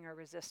disputing or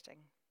resisting.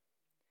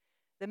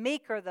 The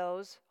meek are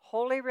those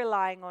wholly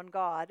relying on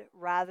God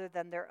rather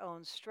than their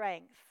own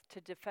strength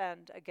to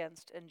defend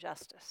against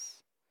injustice.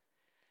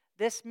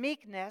 This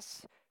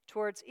meekness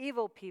towards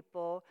evil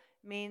people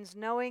means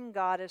knowing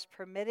God is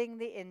permitting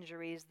the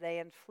injuries they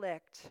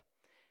inflict,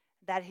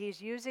 that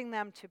he's using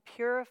them to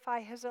purify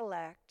his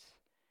elect,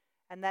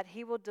 and that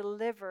he will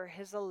deliver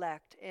his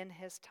elect in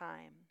his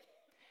time.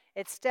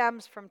 It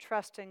stems from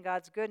trusting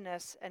God's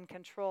goodness and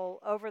control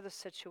over the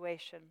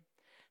situation.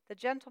 The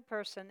gentle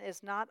person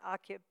is not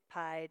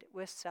occupied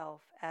with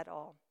self at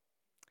all.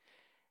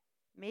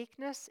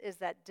 Meekness is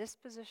that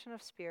disposition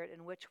of spirit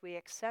in which we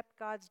accept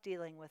God's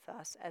dealing with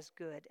us as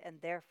good and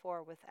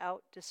therefore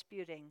without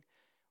disputing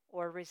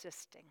or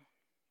resisting.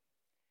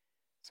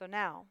 So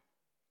now,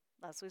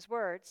 Leslie's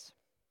words,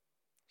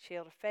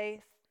 shield of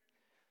faith,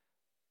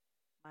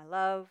 my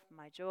love,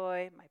 my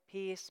joy, my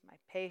peace, my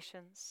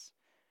patience,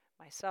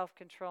 my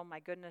self-control, my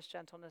goodness,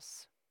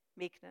 gentleness,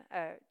 meekness,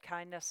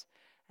 kindness,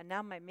 and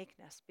now my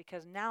meekness,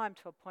 because now I'm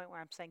to a point where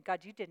I'm saying, God,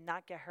 you did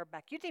not get her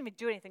back. You didn't even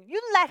do anything.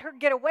 You let her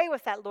get away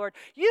with that, Lord.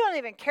 You don't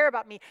even care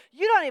about me.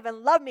 You don't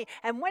even love me.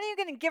 And when are you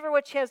going to give her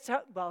what she has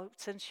to? Well,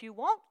 since you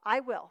won't, I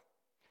will.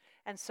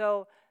 And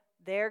so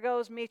there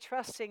goes me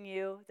trusting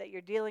you that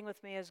you're dealing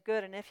with me as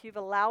good. And if you've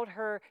allowed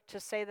her to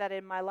say that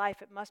in my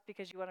life, it must be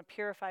because you want to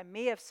purify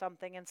me of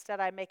something. Instead,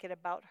 I make it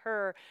about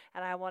her,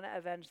 and I want to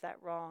avenge that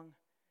wrong.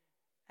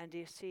 And do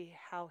you see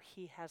how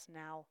he has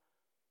now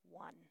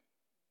won?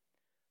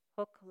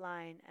 Hook,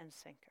 line, and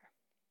sinker.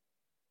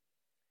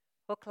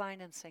 Hook,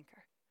 line, and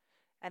sinker.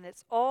 And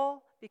it's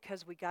all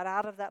because we got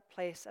out of that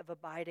place of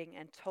abiding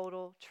and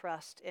total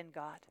trust in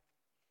God.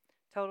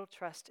 Total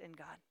trust in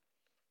God.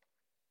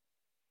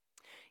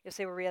 You'll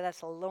say, well, Ria,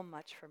 that's a little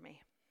much for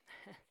me.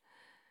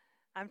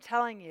 I'm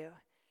telling you,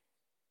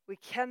 we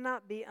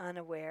cannot be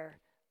unaware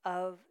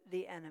of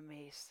the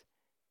enemy's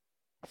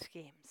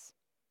schemes.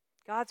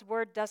 God's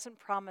word doesn't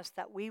promise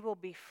that we will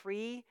be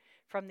free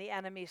from the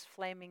enemy's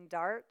flaming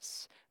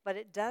darts, but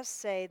it does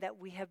say that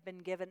we have been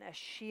given a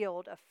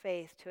shield of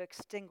faith to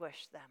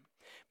extinguish them.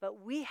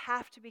 But we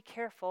have to be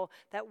careful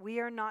that we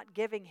are not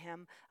giving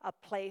him a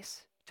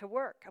place to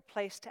work, a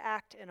place to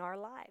act in our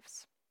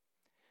lives.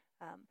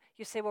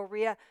 You say, well,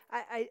 Ria,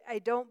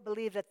 I don't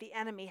believe that the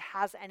enemy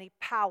has any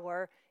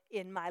power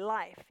in my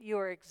life. You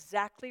are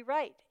exactly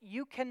right.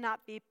 You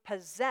cannot be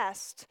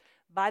possessed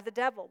by the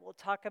devil. We'll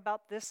talk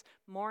about this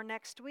more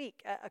next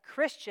week. A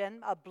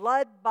Christian, a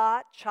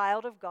blood-bought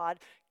child of God,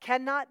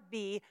 cannot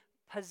be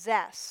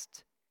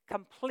possessed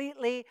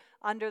completely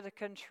under the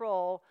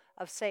control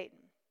of Satan.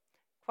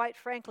 Quite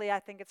frankly, I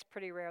think it's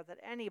pretty rare that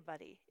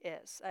anybody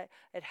is.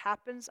 It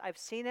happens. I've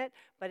seen it,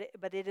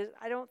 but it is.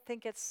 I don't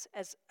think it's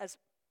as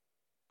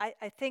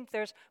I think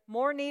there's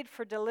more need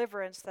for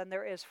deliverance than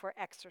there is for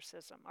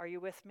exorcism. Are you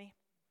with me?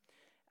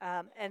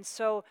 And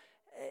so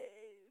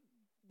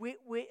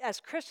we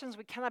as Christians,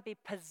 we cannot be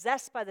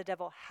possessed by the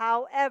devil.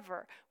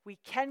 However, we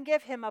can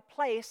give him a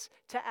place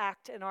to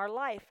act in our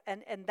life.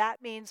 And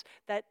that means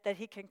that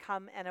he can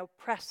come and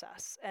oppress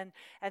us. And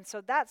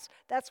so that's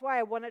why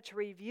I wanted to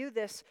review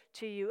this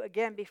to you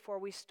again before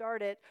we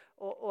start it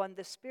on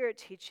the Spirit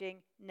teaching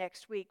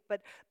next week.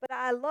 But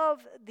I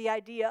love the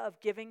idea of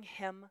giving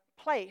him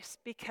place,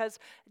 because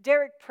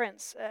Derek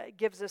Prince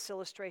gives this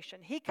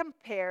illustration. He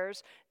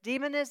compares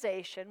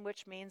demonization,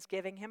 which means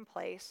giving him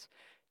place,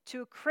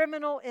 to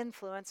criminal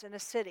influence in a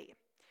city.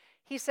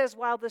 He says,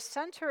 while the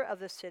center of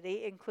the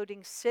city,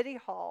 including City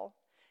Hall,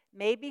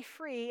 may be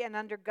free and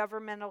under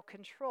governmental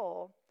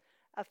control,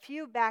 a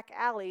few back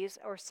alleys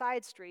or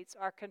side streets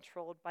are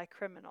controlled by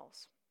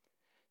criminals.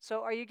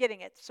 So are you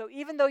getting it? So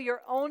even though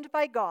you're owned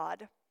by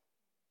God,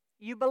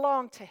 you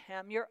belong to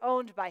him, you're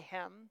owned by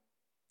him,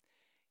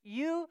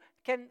 you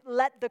can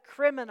let the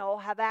criminal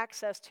have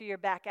access to your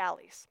back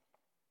alleys.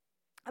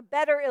 A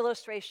better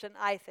illustration,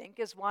 I think,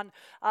 is one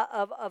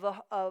of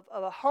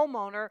a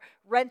homeowner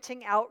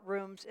renting out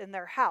rooms in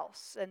their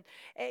house. And,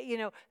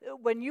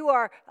 when you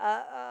are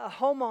a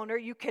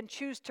homeowner, you can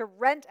choose to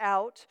rent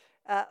out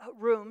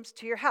rooms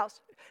to your house.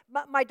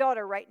 My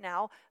daughter right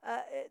now,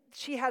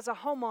 she has a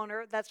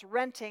homeowner that's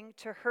renting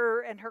to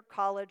her and her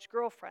college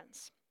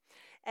girlfriends.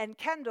 And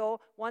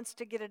Kendall wants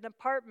to get an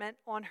apartment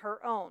on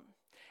her own.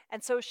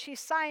 And so she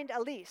signed a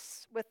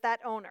lease with that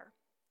owner.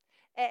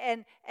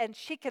 And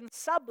she can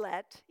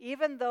sublet,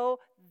 even though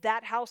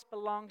that house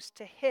belongs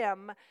to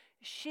him,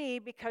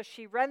 because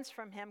she rents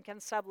from him, can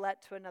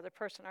sublet to another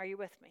person. Are you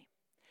with me?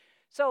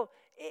 So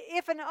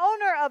if an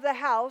owner of the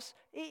house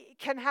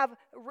can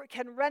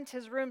rent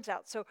his rooms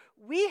out. So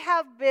we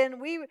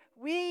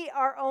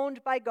are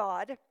owned by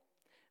God,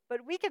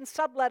 but we can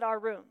sublet our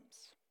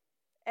rooms.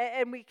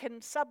 And we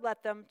can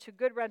sublet them to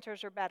good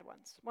renters or bad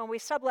ones. When we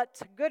sublet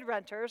to good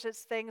renters,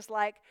 it's things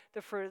like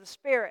the fruit of the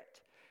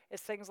Spirit.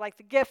 It's things like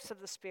the gifts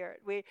of the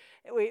Spirit. We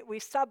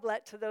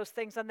sublet to those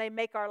things, and they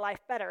make our life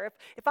better.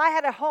 If I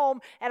had a home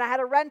and I had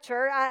a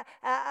renter,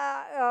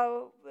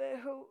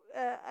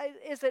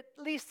 is it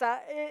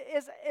Lisa?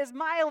 Is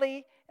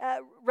Miley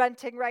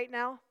renting right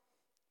now?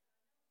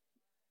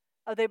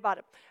 Oh, they bought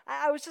it.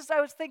 I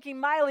was thinking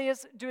Miley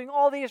is doing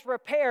all these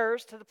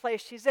repairs to the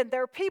place she's in.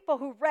 There are people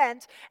who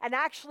rent and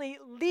actually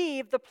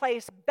leave the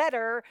place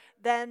better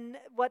than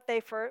when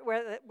they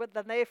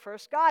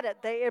first got it.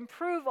 They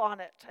improve on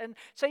it. And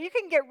so you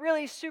can get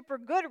really super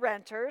good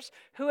renters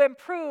who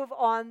improve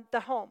on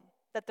the home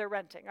that they're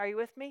renting. Are you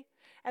with me?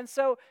 And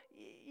so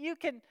you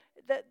can,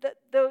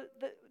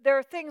 there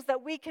are things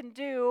that we can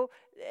do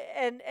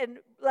and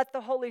let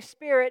the Holy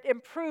Spirit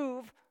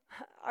improve,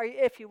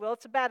 if you will.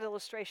 It's a bad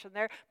illustration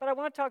there, but I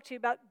want to talk to you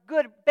about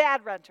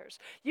bad renters.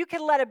 You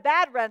can let a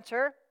bad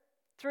renter,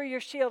 through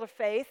your shield of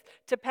faith,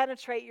 to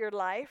penetrate your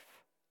life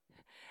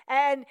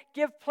and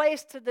give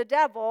place to the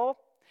devil.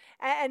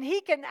 And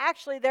he can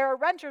actually, there are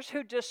renters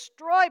who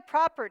destroy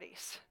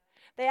properties.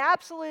 They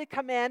absolutely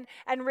come in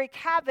and wreak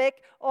havoc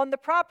on the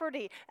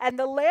property. And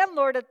the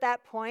landlord at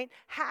that point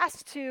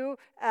has to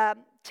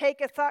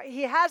take authority.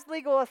 He has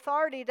legal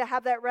authority to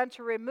have that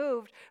renter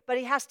removed, but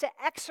he has to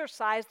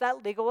exercise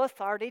that legal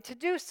authority to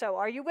do so.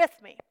 Are you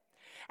with me?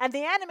 And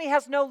the enemy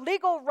has no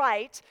legal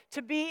right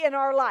to be in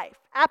our life.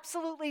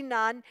 Absolutely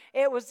none.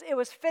 It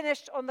was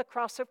finished on the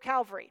cross of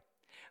Calvary.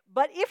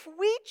 But if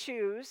we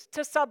choose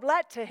to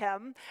sublet to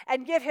him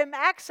and give him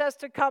access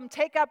to come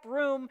take up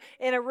room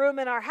in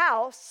our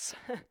house,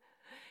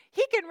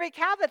 he can wreak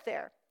havoc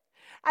there.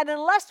 And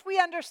unless we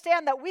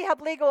understand that we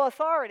have legal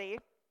authority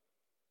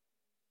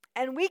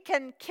and we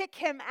can kick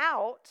him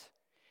out,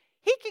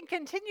 he can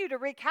continue to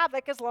wreak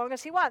havoc as long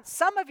as he wants.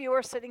 Some of you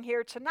are sitting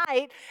here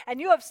tonight and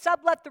you have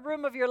sublet the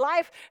room of your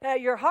life,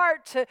 your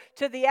heart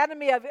to the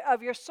enemy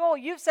of your soul.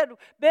 You've said,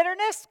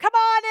 bitterness, come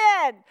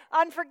on in.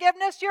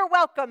 Unforgiveness, you're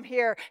welcome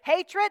here.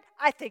 Hatred,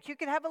 I think you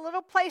can have a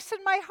little place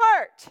in my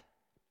heart.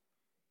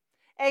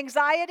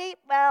 Anxiety,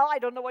 well, I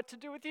don't know what to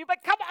do with you,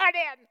 but come on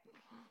in.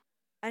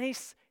 And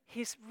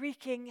he's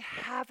wreaking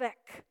havoc.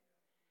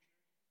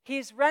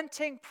 He's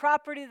renting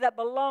property that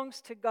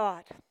belongs to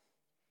God,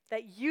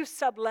 that you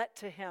sublet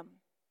to him.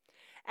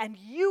 And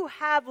you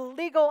have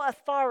legal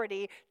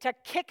authority to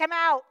kick him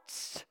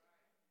out.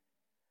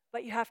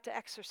 But you have to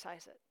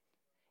exercise it.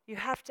 You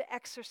have to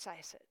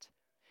exercise it.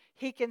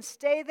 He can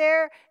stay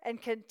there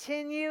and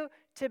continue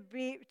to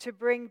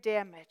bring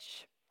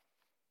damage.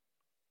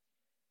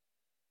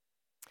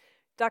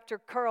 Dr.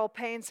 Carl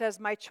Payne says,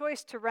 my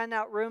choice to rent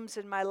out rooms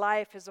in my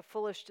life is a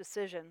foolish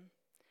decision,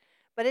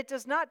 but it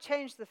does not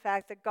change the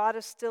fact that God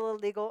is still a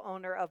legal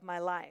owner of my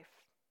life.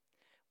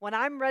 When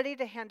I'm ready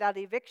to hand out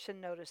eviction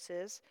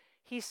notices,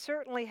 he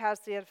certainly has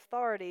the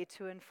authority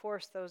to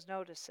enforce those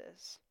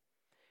notices.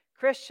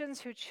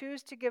 Christians who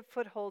choose to give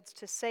footholds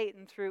to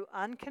Satan through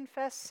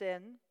unconfessed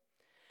sin,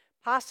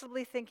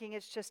 possibly thinking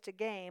it's just a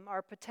game,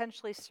 are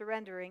potentially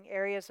surrendering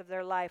areas of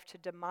their life to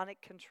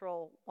demonic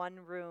control, one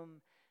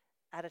room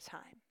at a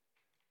time.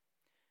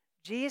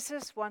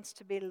 Jesus wants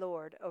to be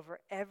Lord over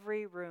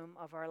every room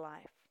of our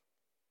life.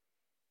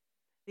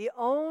 The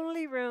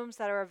only rooms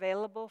that are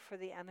available for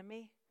the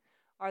enemy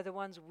are the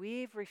ones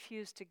we've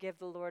refused to give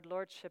the Lord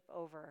lordship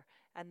over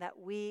and that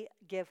we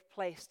give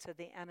place to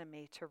the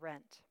enemy to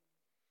rent.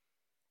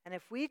 And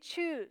if we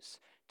choose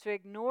to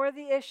ignore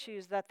the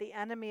issues that the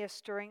enemy is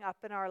stirring up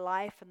in our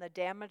life and the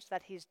damage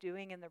that he's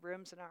doing in the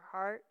rooms in our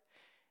heart,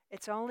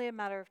 it's only a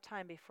matter of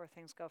time before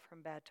things go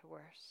from bad to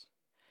worse.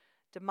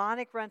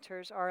 Demonic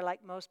renters are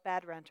like most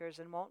bad renters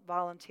and won't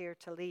volunteer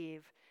to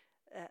leave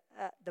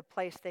the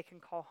place they can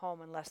call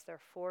home unless they're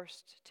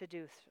forced to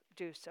do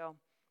so.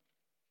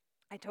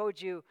 I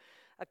told you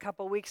a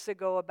couple weeks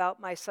ago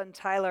about my son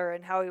Tyler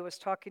and how he was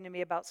talking to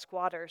me about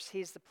squatters.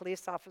 He's the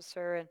police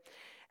officer,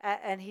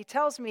 and he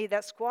tells me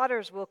that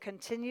squatters will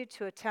continue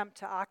to attempt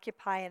to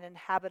occupy and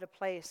inhabit a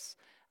place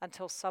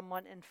until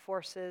someone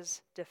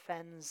enforces,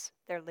 defends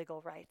their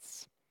legal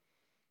rights,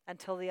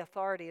 until the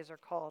authorities are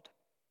called.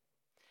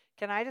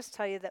 Can I just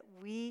tell you that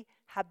we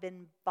have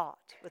been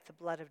bought with the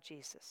blood of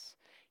Jesus?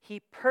 He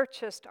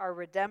purchased our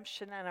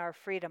redemption and our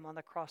freedom on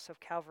the cross of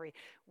Calvary.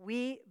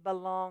 We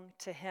belong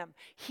to him.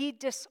 He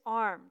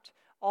disarmed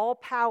all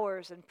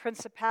powers and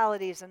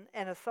principalities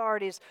and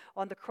authorities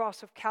on the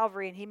cross of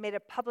Calvary, and he made a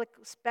public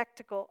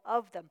spectacle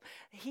of them.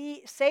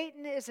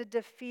 Satan is a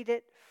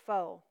defeated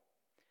foe.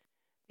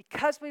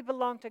 Because we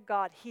belong to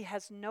God, he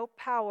has no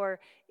power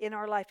in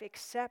our life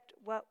except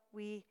what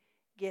we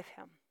give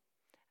him.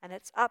 And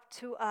it's up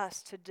to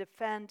us to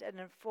defend and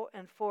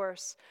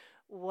enforce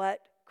what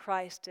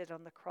Christ did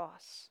on the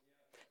cross.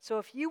 So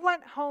if you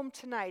went home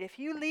tonight, if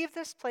you leave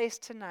this place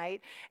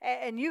tonight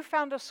and you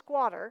found a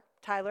squatter,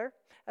 Tyler,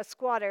 a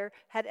squatter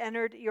had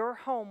entered your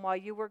home while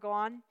you were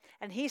gone,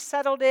 and he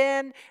settled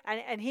in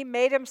and he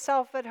made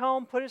himself at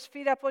home, put his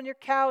feet up on your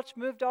couch,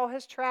 moved all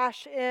his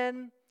trash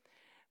in,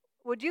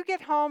 would you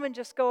get home and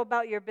just go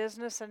about your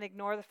business and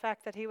ignore the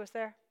fact that he was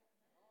there?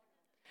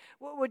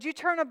 Would you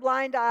turn a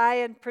blind eye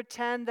and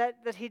pretend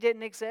that he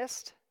didn't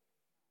exist?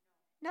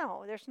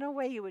 No, there's no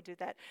way you would do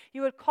that.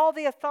 You would call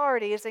the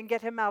authorities and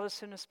get him out as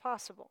soon as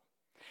possible.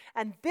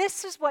 And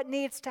this is what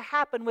needs to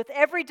happen with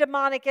every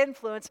demonic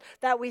influence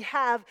that we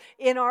have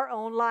in our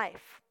own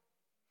life.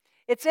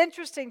 It's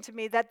interesting to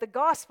me that the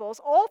Gospels,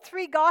 all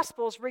three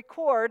Gospels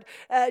record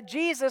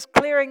Jesus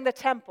clearing the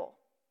temple,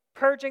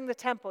 purging the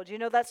temple. Do you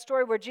know that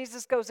story where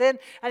Jesus goes in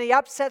and he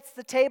upsets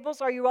the tables?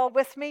 Are you all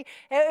with me?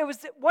 It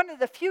was one of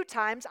the few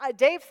times,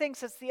 Dave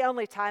thinks it's the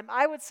only time,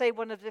 I would say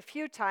one of the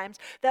few times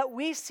that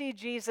we see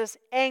Jesus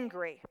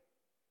angry.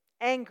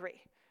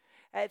 Angry.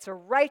 It's a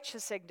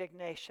righteous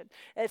indignation.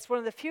 It's one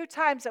of the few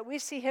times that we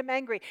see him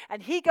angry.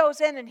 And he goes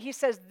in and he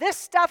says, this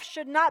stuff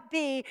should not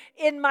be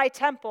in my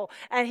temple.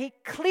 And he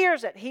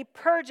clears it. He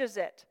purges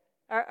it.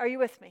 Are you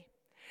with me?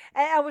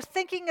 And I was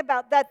thinking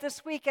about that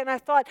this week, and I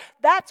thought,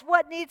 that's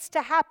what needs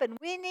to happen.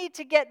 We need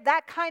to get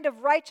that kind of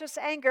righteous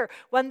anger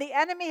when the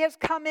enemy has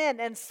come in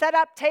and set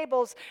up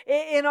tables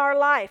in our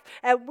life.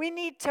 And we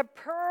need to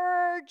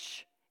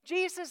purge.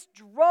 Jesus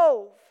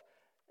drove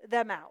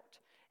them out.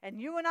 And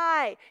you and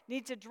I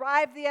need to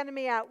drive the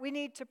enemy out. We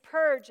need to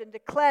purge and to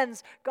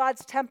cleanse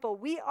God's temple.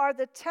 We are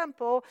the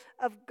temple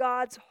of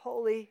God's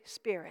Holy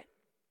Spirit.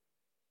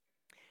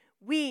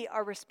 We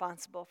are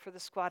responsible for the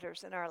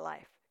squatters in our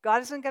life.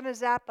 God isn't going to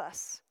zap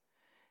us.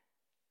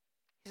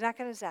 He's not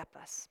going to zap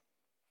us.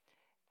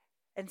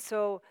 And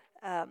so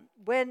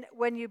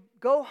when you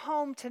go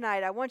home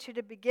tonight, I want you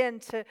to begin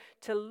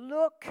to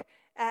look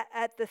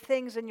at the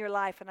things in your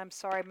life. And I'm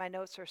sorry, my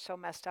notes are so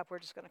messed up. We're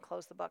just going to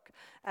close the book.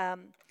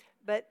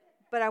 But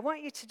I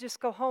want you to just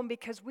go home,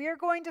 because we are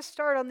going to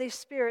start on these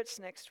spirits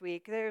next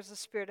week. There's a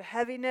spirit of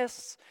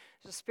heaviness.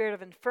 There's a spirit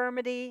of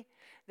infirmity.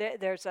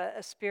 There's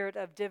a spirit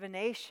of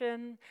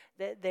divination.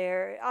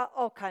 There are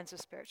all kinds of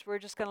spirits. We're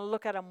just going to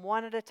look at them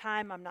one at a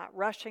time. I'm not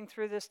rushing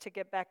through this to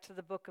get back to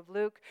the book of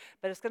Luke,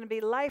 but it's going to be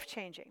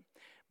life-changing.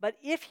 But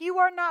if you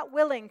are not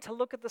willing to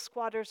look at the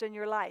squatters in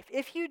your life,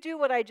 if you do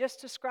what I just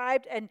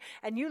described and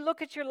you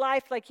look at your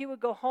life like you would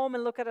go home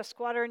and look at a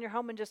squatter in your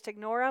home and just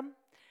ignore them,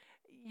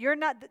 you're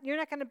not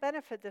going to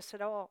benefit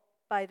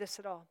by this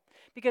at all.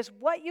 Because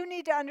what you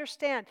need to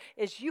understand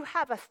is you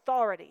have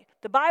authority.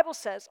 The Bible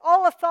says,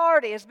 all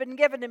authority has been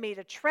given to me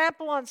to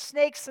trample on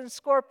snakes and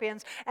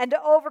scorpions and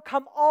to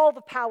overcome all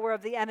the power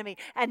of the enemy,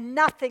 and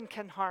nothing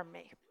can harm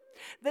me.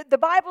 The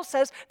Bible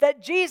says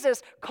that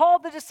Jesus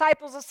called the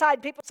disciples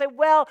aside. People say,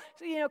 well,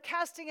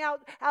 casting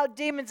out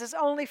demons is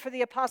only for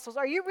the apostles.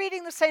 Are you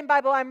reading the same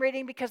Bible I'm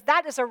reading? Because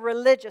that is a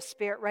religious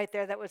spirit right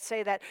there that would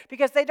say that.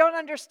 Because they don't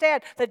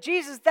understand that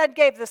Jesus then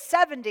gave the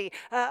 70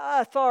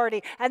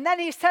 authority. And then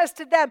he says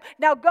to them,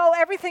 now go,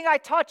 everything I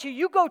taught you,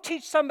 you go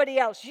teach somebody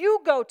else. You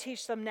go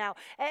teach them now.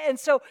 And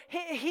so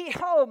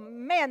oh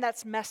man,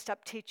 that's messed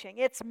up teaching.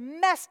 It's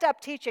messed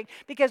up teaching,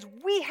 because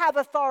we have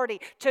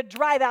authority to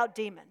drive out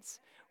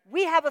demons.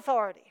 We have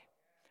authority.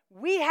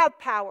 We have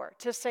power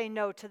to say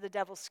no to the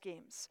devil's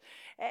schemes.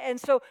 And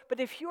so, but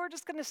if you're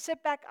just going to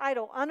sit back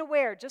idle,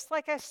 unaware, just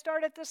like I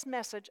started this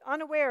message,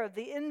 unaware of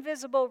the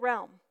invisible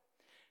realm,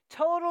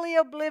 totally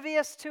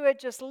oblivious to it,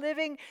 just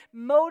living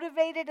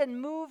motivated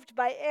and moved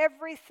by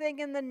everything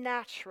in the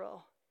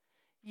natural,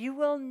 you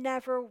will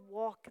never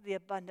walk the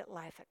abundant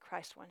life that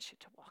Christ wants you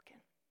to walk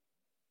in.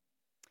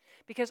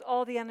 Because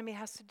all the enemy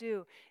has to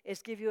do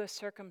is give you a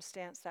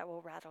circumstance that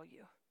will rattle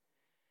you.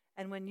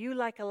 And when you,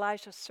 like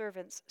Elijah's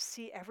servants,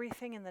 see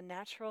everything in the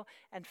natural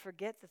and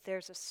forget that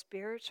there's a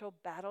spiritual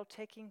battle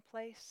taking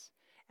place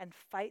and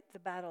fight the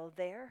battle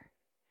there,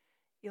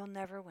 you'll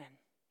never win.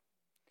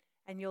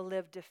 And you'll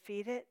live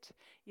defeated.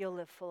 You'll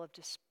live full of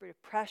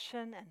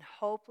depression and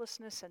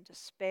hopelessness and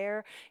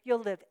despair. You'll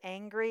live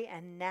angry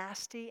and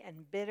nasty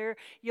and bitter.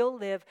 You'll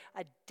live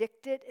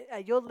addicted.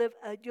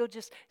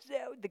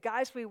 The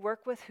guys we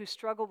work with who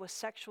struggle with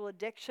sexual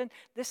addiction,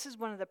 this is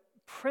one of the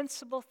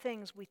principal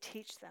things we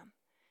teach them.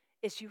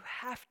 Is you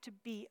have to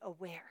be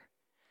aware.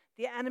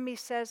 The enemy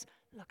says,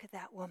 look at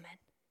that woman.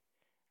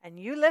 And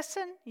you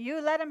listen, you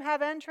let him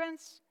have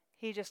entrance,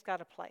 he just got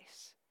a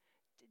place.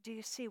 Do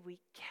you see, we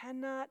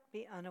cannot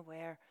be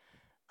unaware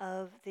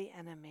of the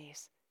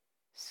enemy's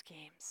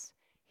schemes.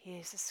 He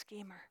is a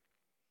schemer.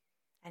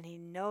 And he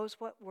knows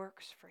what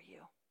works for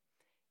you.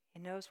 He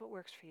knows what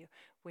works for you.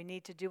 We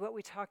need to do what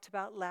we talked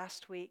about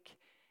last week,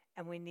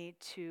 and we need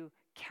to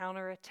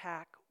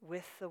counterattack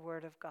with the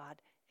Word of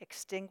God.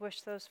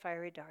 Extinguish those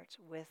fiery darts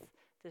with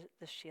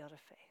the shield of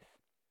faith.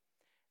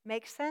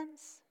 Make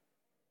sense?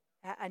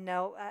 I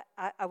know,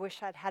 I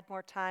wish I'd had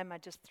more time. I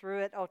just threw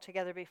it all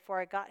together before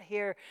I got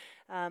here.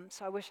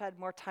 So I wish I had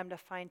more time to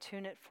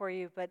fine-tune it for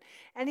you. But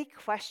any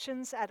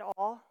questions at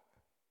all?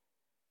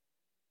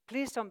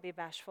 Please don't be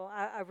bashful.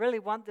 I really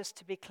want this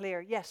to be clear.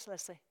 Yes,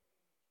 Leslie?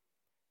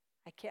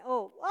 I can't.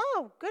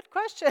 Oh, good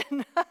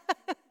question.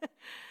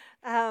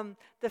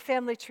 The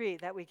family tree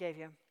that we gave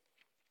you.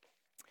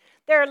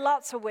 There are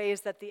lots of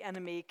ways that the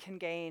enemy can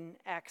gain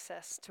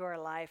access to our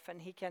life,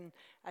 and he can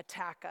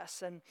attack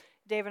us. And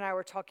Dave and I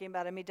were talking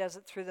about him. He does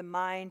it through the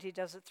mind. He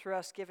does it through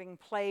us giving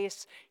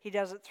place. He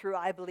does it through,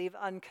 I believe,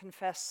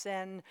 unconfessed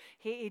sin.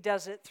 He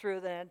does it through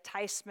the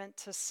enticement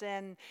to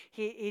sin.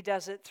 He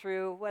does it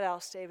through, what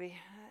else, Davey?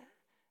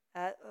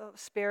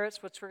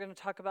 Spirits, which we're going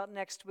to talk about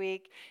next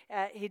week.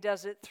 He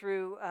does it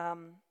through, I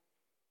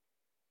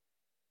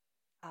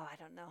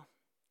don't know.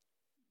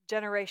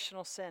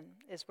 Generational sin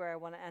is where I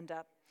want to end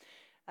up.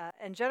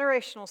 And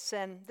generational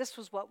sin, this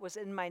was what was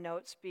in my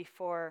notes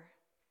before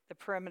the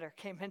perimeter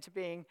came into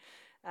being.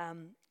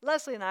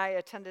 Leslie and I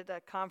attended a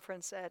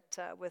conference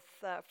with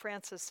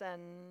Francis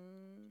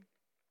and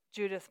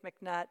Judith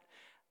McNutt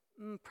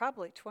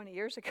probably 20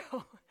 years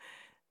ago.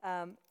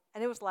 And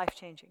it was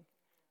life-changing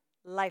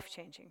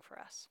for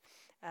us.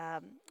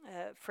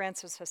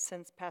 Francis has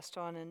since passed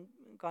on and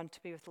gone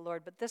to be with the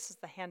Lord, but this is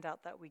the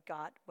handout that we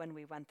got when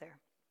we went there.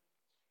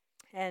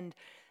 And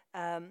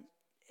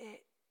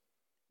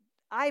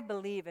I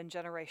believe in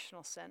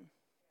generational sin.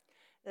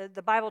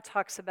 The Bible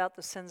talks about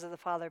the sins of the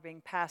father being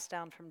passed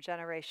down from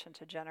generation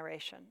to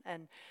generation.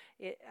 And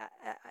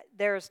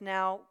there's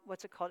now,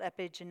 what's it called,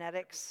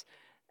 epigenetics.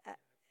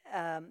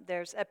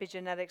 There's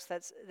epigenetics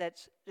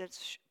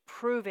that's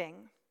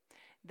proving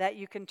that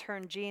you can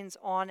turn genes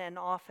on and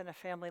off in a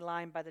family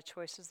line by the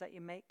choices that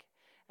you make.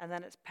 And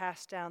then it's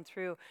passed down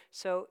through.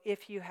 So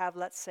if you have,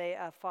 let's say,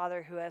 a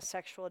father who has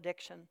sexual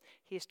addiction,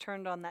 he's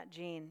turned on that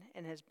gene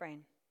in his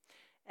brain.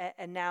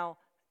 And now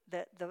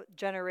the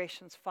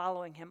generations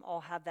following him all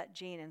have that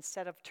gene.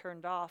 Instead of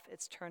turned off,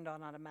 it's turned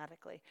on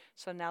automatically.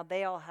 So now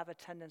they all have a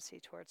tendency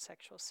towards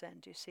sexual sin.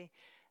 Do you see?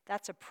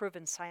 That's a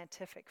proven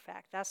scientific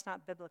fact. That's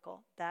not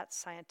biblical. That's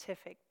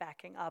scientific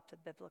backing up the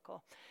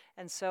biblical.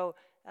 And so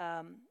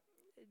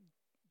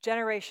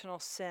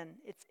generational sin,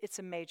 it's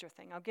a major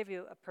thing. I'll give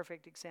you a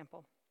perfect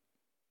example.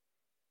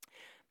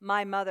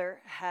 My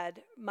grandmother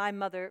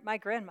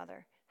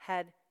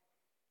had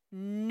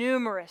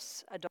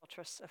numerous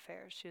adulterous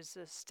affairs. She was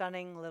a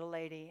stunning little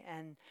lady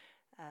and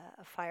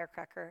a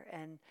firecracker.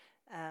 And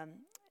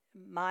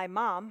my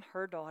mom,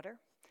 her daughter,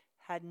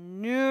 had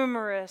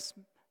numerous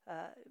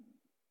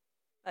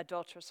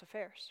adulterous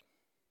affairs.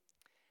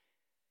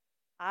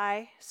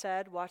 I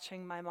said,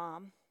 watching my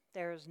mom,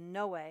 there is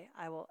no way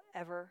I will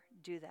ever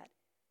do that.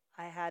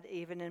 I had,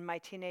 even in my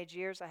teenage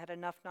years, I had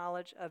enough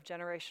knowledge of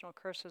generational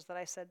curses that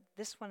I said,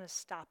 this one is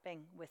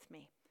stopping with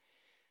me.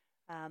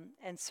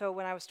 And so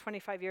when I was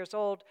 25 years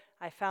old,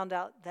 I found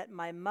out that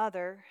my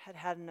mother had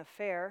had an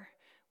affair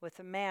with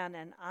a man,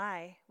 and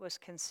I was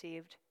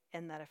conceived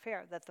in that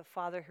affair, that the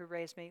father who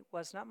raised me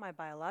was not my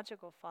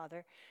biological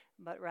father,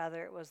 but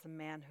rather it was the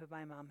man who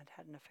my mom had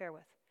had an affair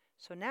with.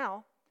 So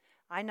now,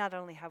 I not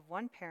only have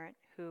one parent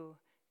who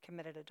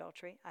committed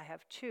adultery, I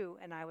have two,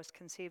 and I was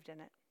conceived in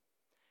it.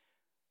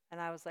 And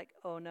I was like,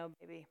 oh no,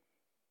 baby,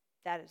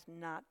 that is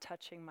not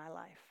touching my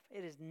life.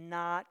 It is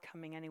not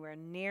coming anywhere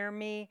near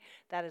me.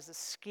 That is a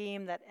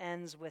scheme that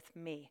ends with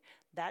me.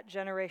 That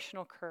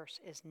generational curse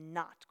is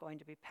not going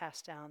to be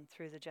passed down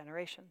through the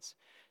generations.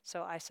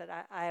 So I said,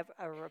 I have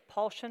a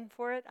repulsion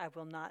for it. I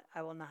will not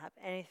have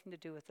anything to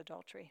do with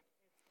adultery.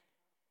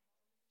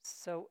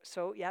 So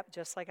yep,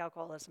 just like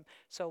alcoholism.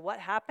 So what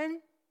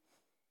happened?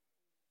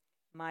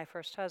 My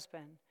first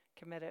husband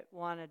committed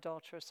one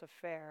adulterous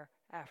affair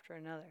after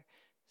another.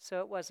 So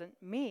it wasn't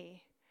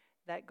me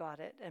that got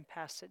it and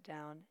passed it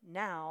down.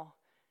 Now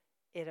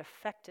it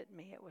affected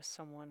me. It was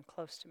someone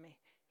close to me.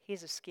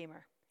 He's a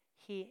schemer.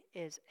 He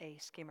is a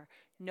schemer.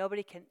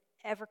 Nobody can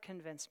ever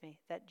convince me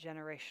that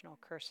generational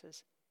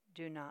curses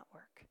do not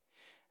work.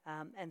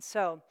 And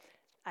so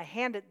I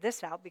handed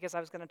this out because I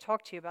was going to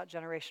talk to you about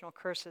generational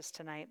curses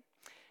tonight.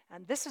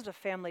 And this is a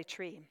family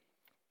tree.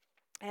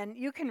 And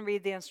you can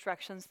read the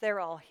instructions. They're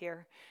all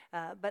here.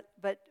 But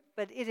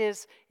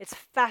it's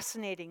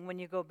fascinating when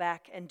you go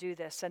back and do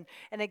this. And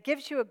it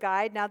gives you a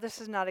guide. Now, this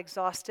is not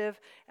exhaustive,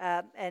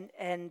 and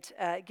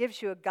it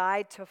gives you a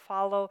guide to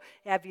follow.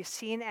 Have you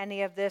seen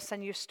any of this?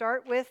 And you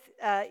start with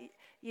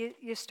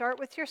you start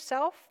with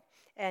yourself,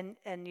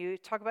 and you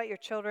talk about your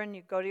children.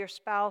 You go to your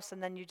spouse,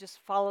 and then you just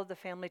follow the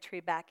family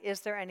tree back.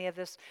 Is there any of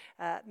this?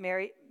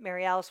 Mary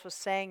Alice was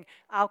saying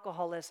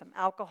alcoholism.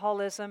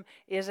 Alcoholism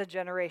is a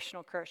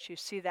generational curse. You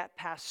see that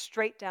passed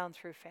straight down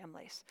through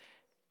families.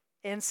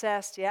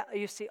 Incest, yeah,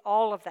 you see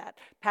all of that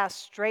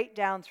passed straight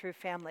down through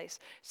families.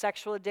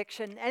 Sexual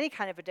addiction, any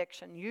kind of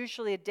addiction,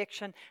 usually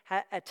addiction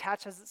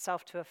attaches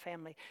itself to a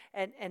family.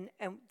 And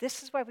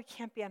this is why we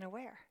can't be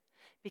unaware,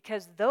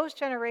 because those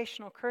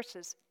generational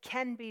curses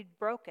can be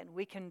broken.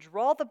 We can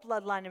draw the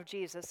bloodline of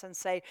Jesus and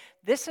say,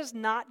 this is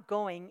not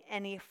going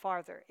any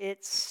farther.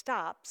 It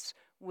stops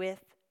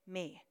with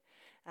me.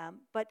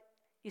 But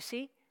you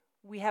see,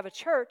 we have a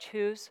church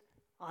who's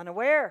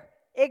unaware,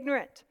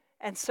 ignorant.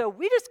 And so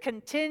we just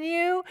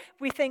continue.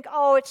 We think,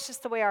 oh, it's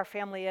just the way our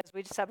family is.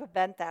 We just have a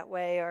bent that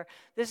way. Or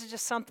this is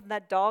just something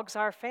that dogs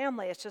our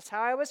family. It's just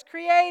how I was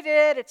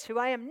created. It's who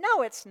I am.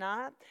 No, it's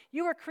not.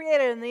 You were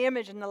created in the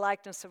image and the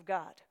likeness of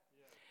God.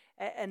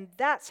 And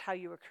that's how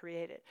you were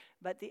created.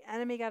 But the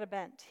enemy got a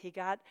bent. He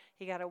got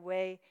a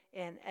way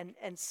in.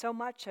 And so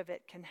much of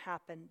it can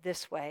happen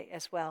this way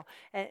as well.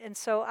 And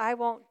so I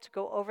won't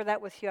go over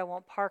that with you. I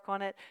won't park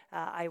on it.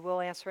 I will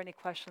answer any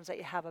questions that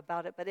you have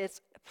about it. But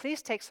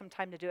please take some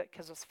time to do it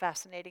because it's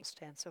fascinating.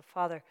 So,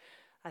 Father,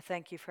 I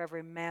thank you for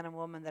every man and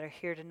woman that are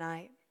here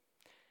tonight.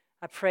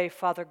 I pray,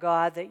 Father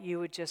God, that you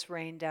would just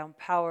rain down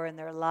power in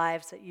their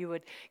lives, that you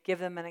would give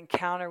them an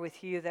encounter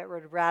with you that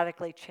would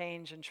radically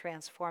change and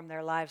transform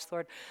their lives,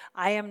 Lord.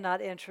 I am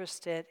not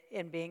interested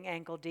in being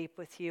ankle deep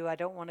with you. I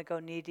don't want to go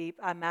knee deep.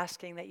 I'm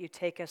asking that you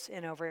take us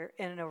in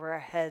and over our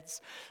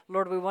heads.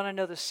 Lord, we want to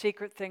know the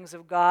secret things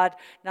of God,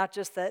 not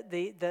just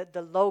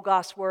the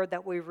Logos word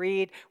that we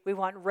read. We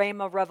want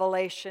Rhema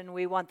revelation.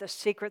 We want the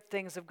secret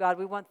things of God.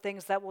 We want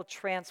things that will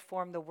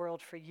transform the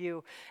world for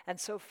you. And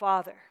so,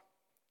 Father,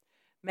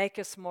 make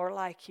us more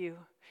like you.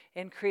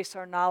 Increase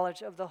our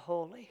knowledge of the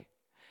holy.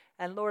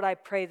 And Lord, I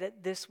pray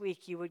that this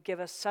week you would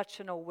give us such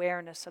an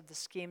awareness of the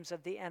schemes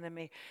of the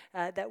enemy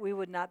that we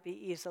would not be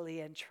easily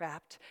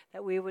entrapped,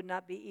 that we would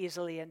not be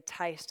easily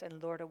enticed and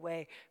lured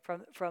away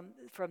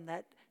from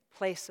that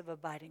place of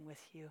abiding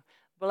with you.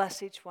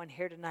 Bless each one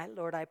here tonight,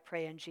 Lord, I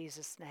pray in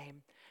Jesus'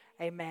 name.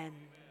 Amen.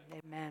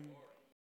 Amen. Amen.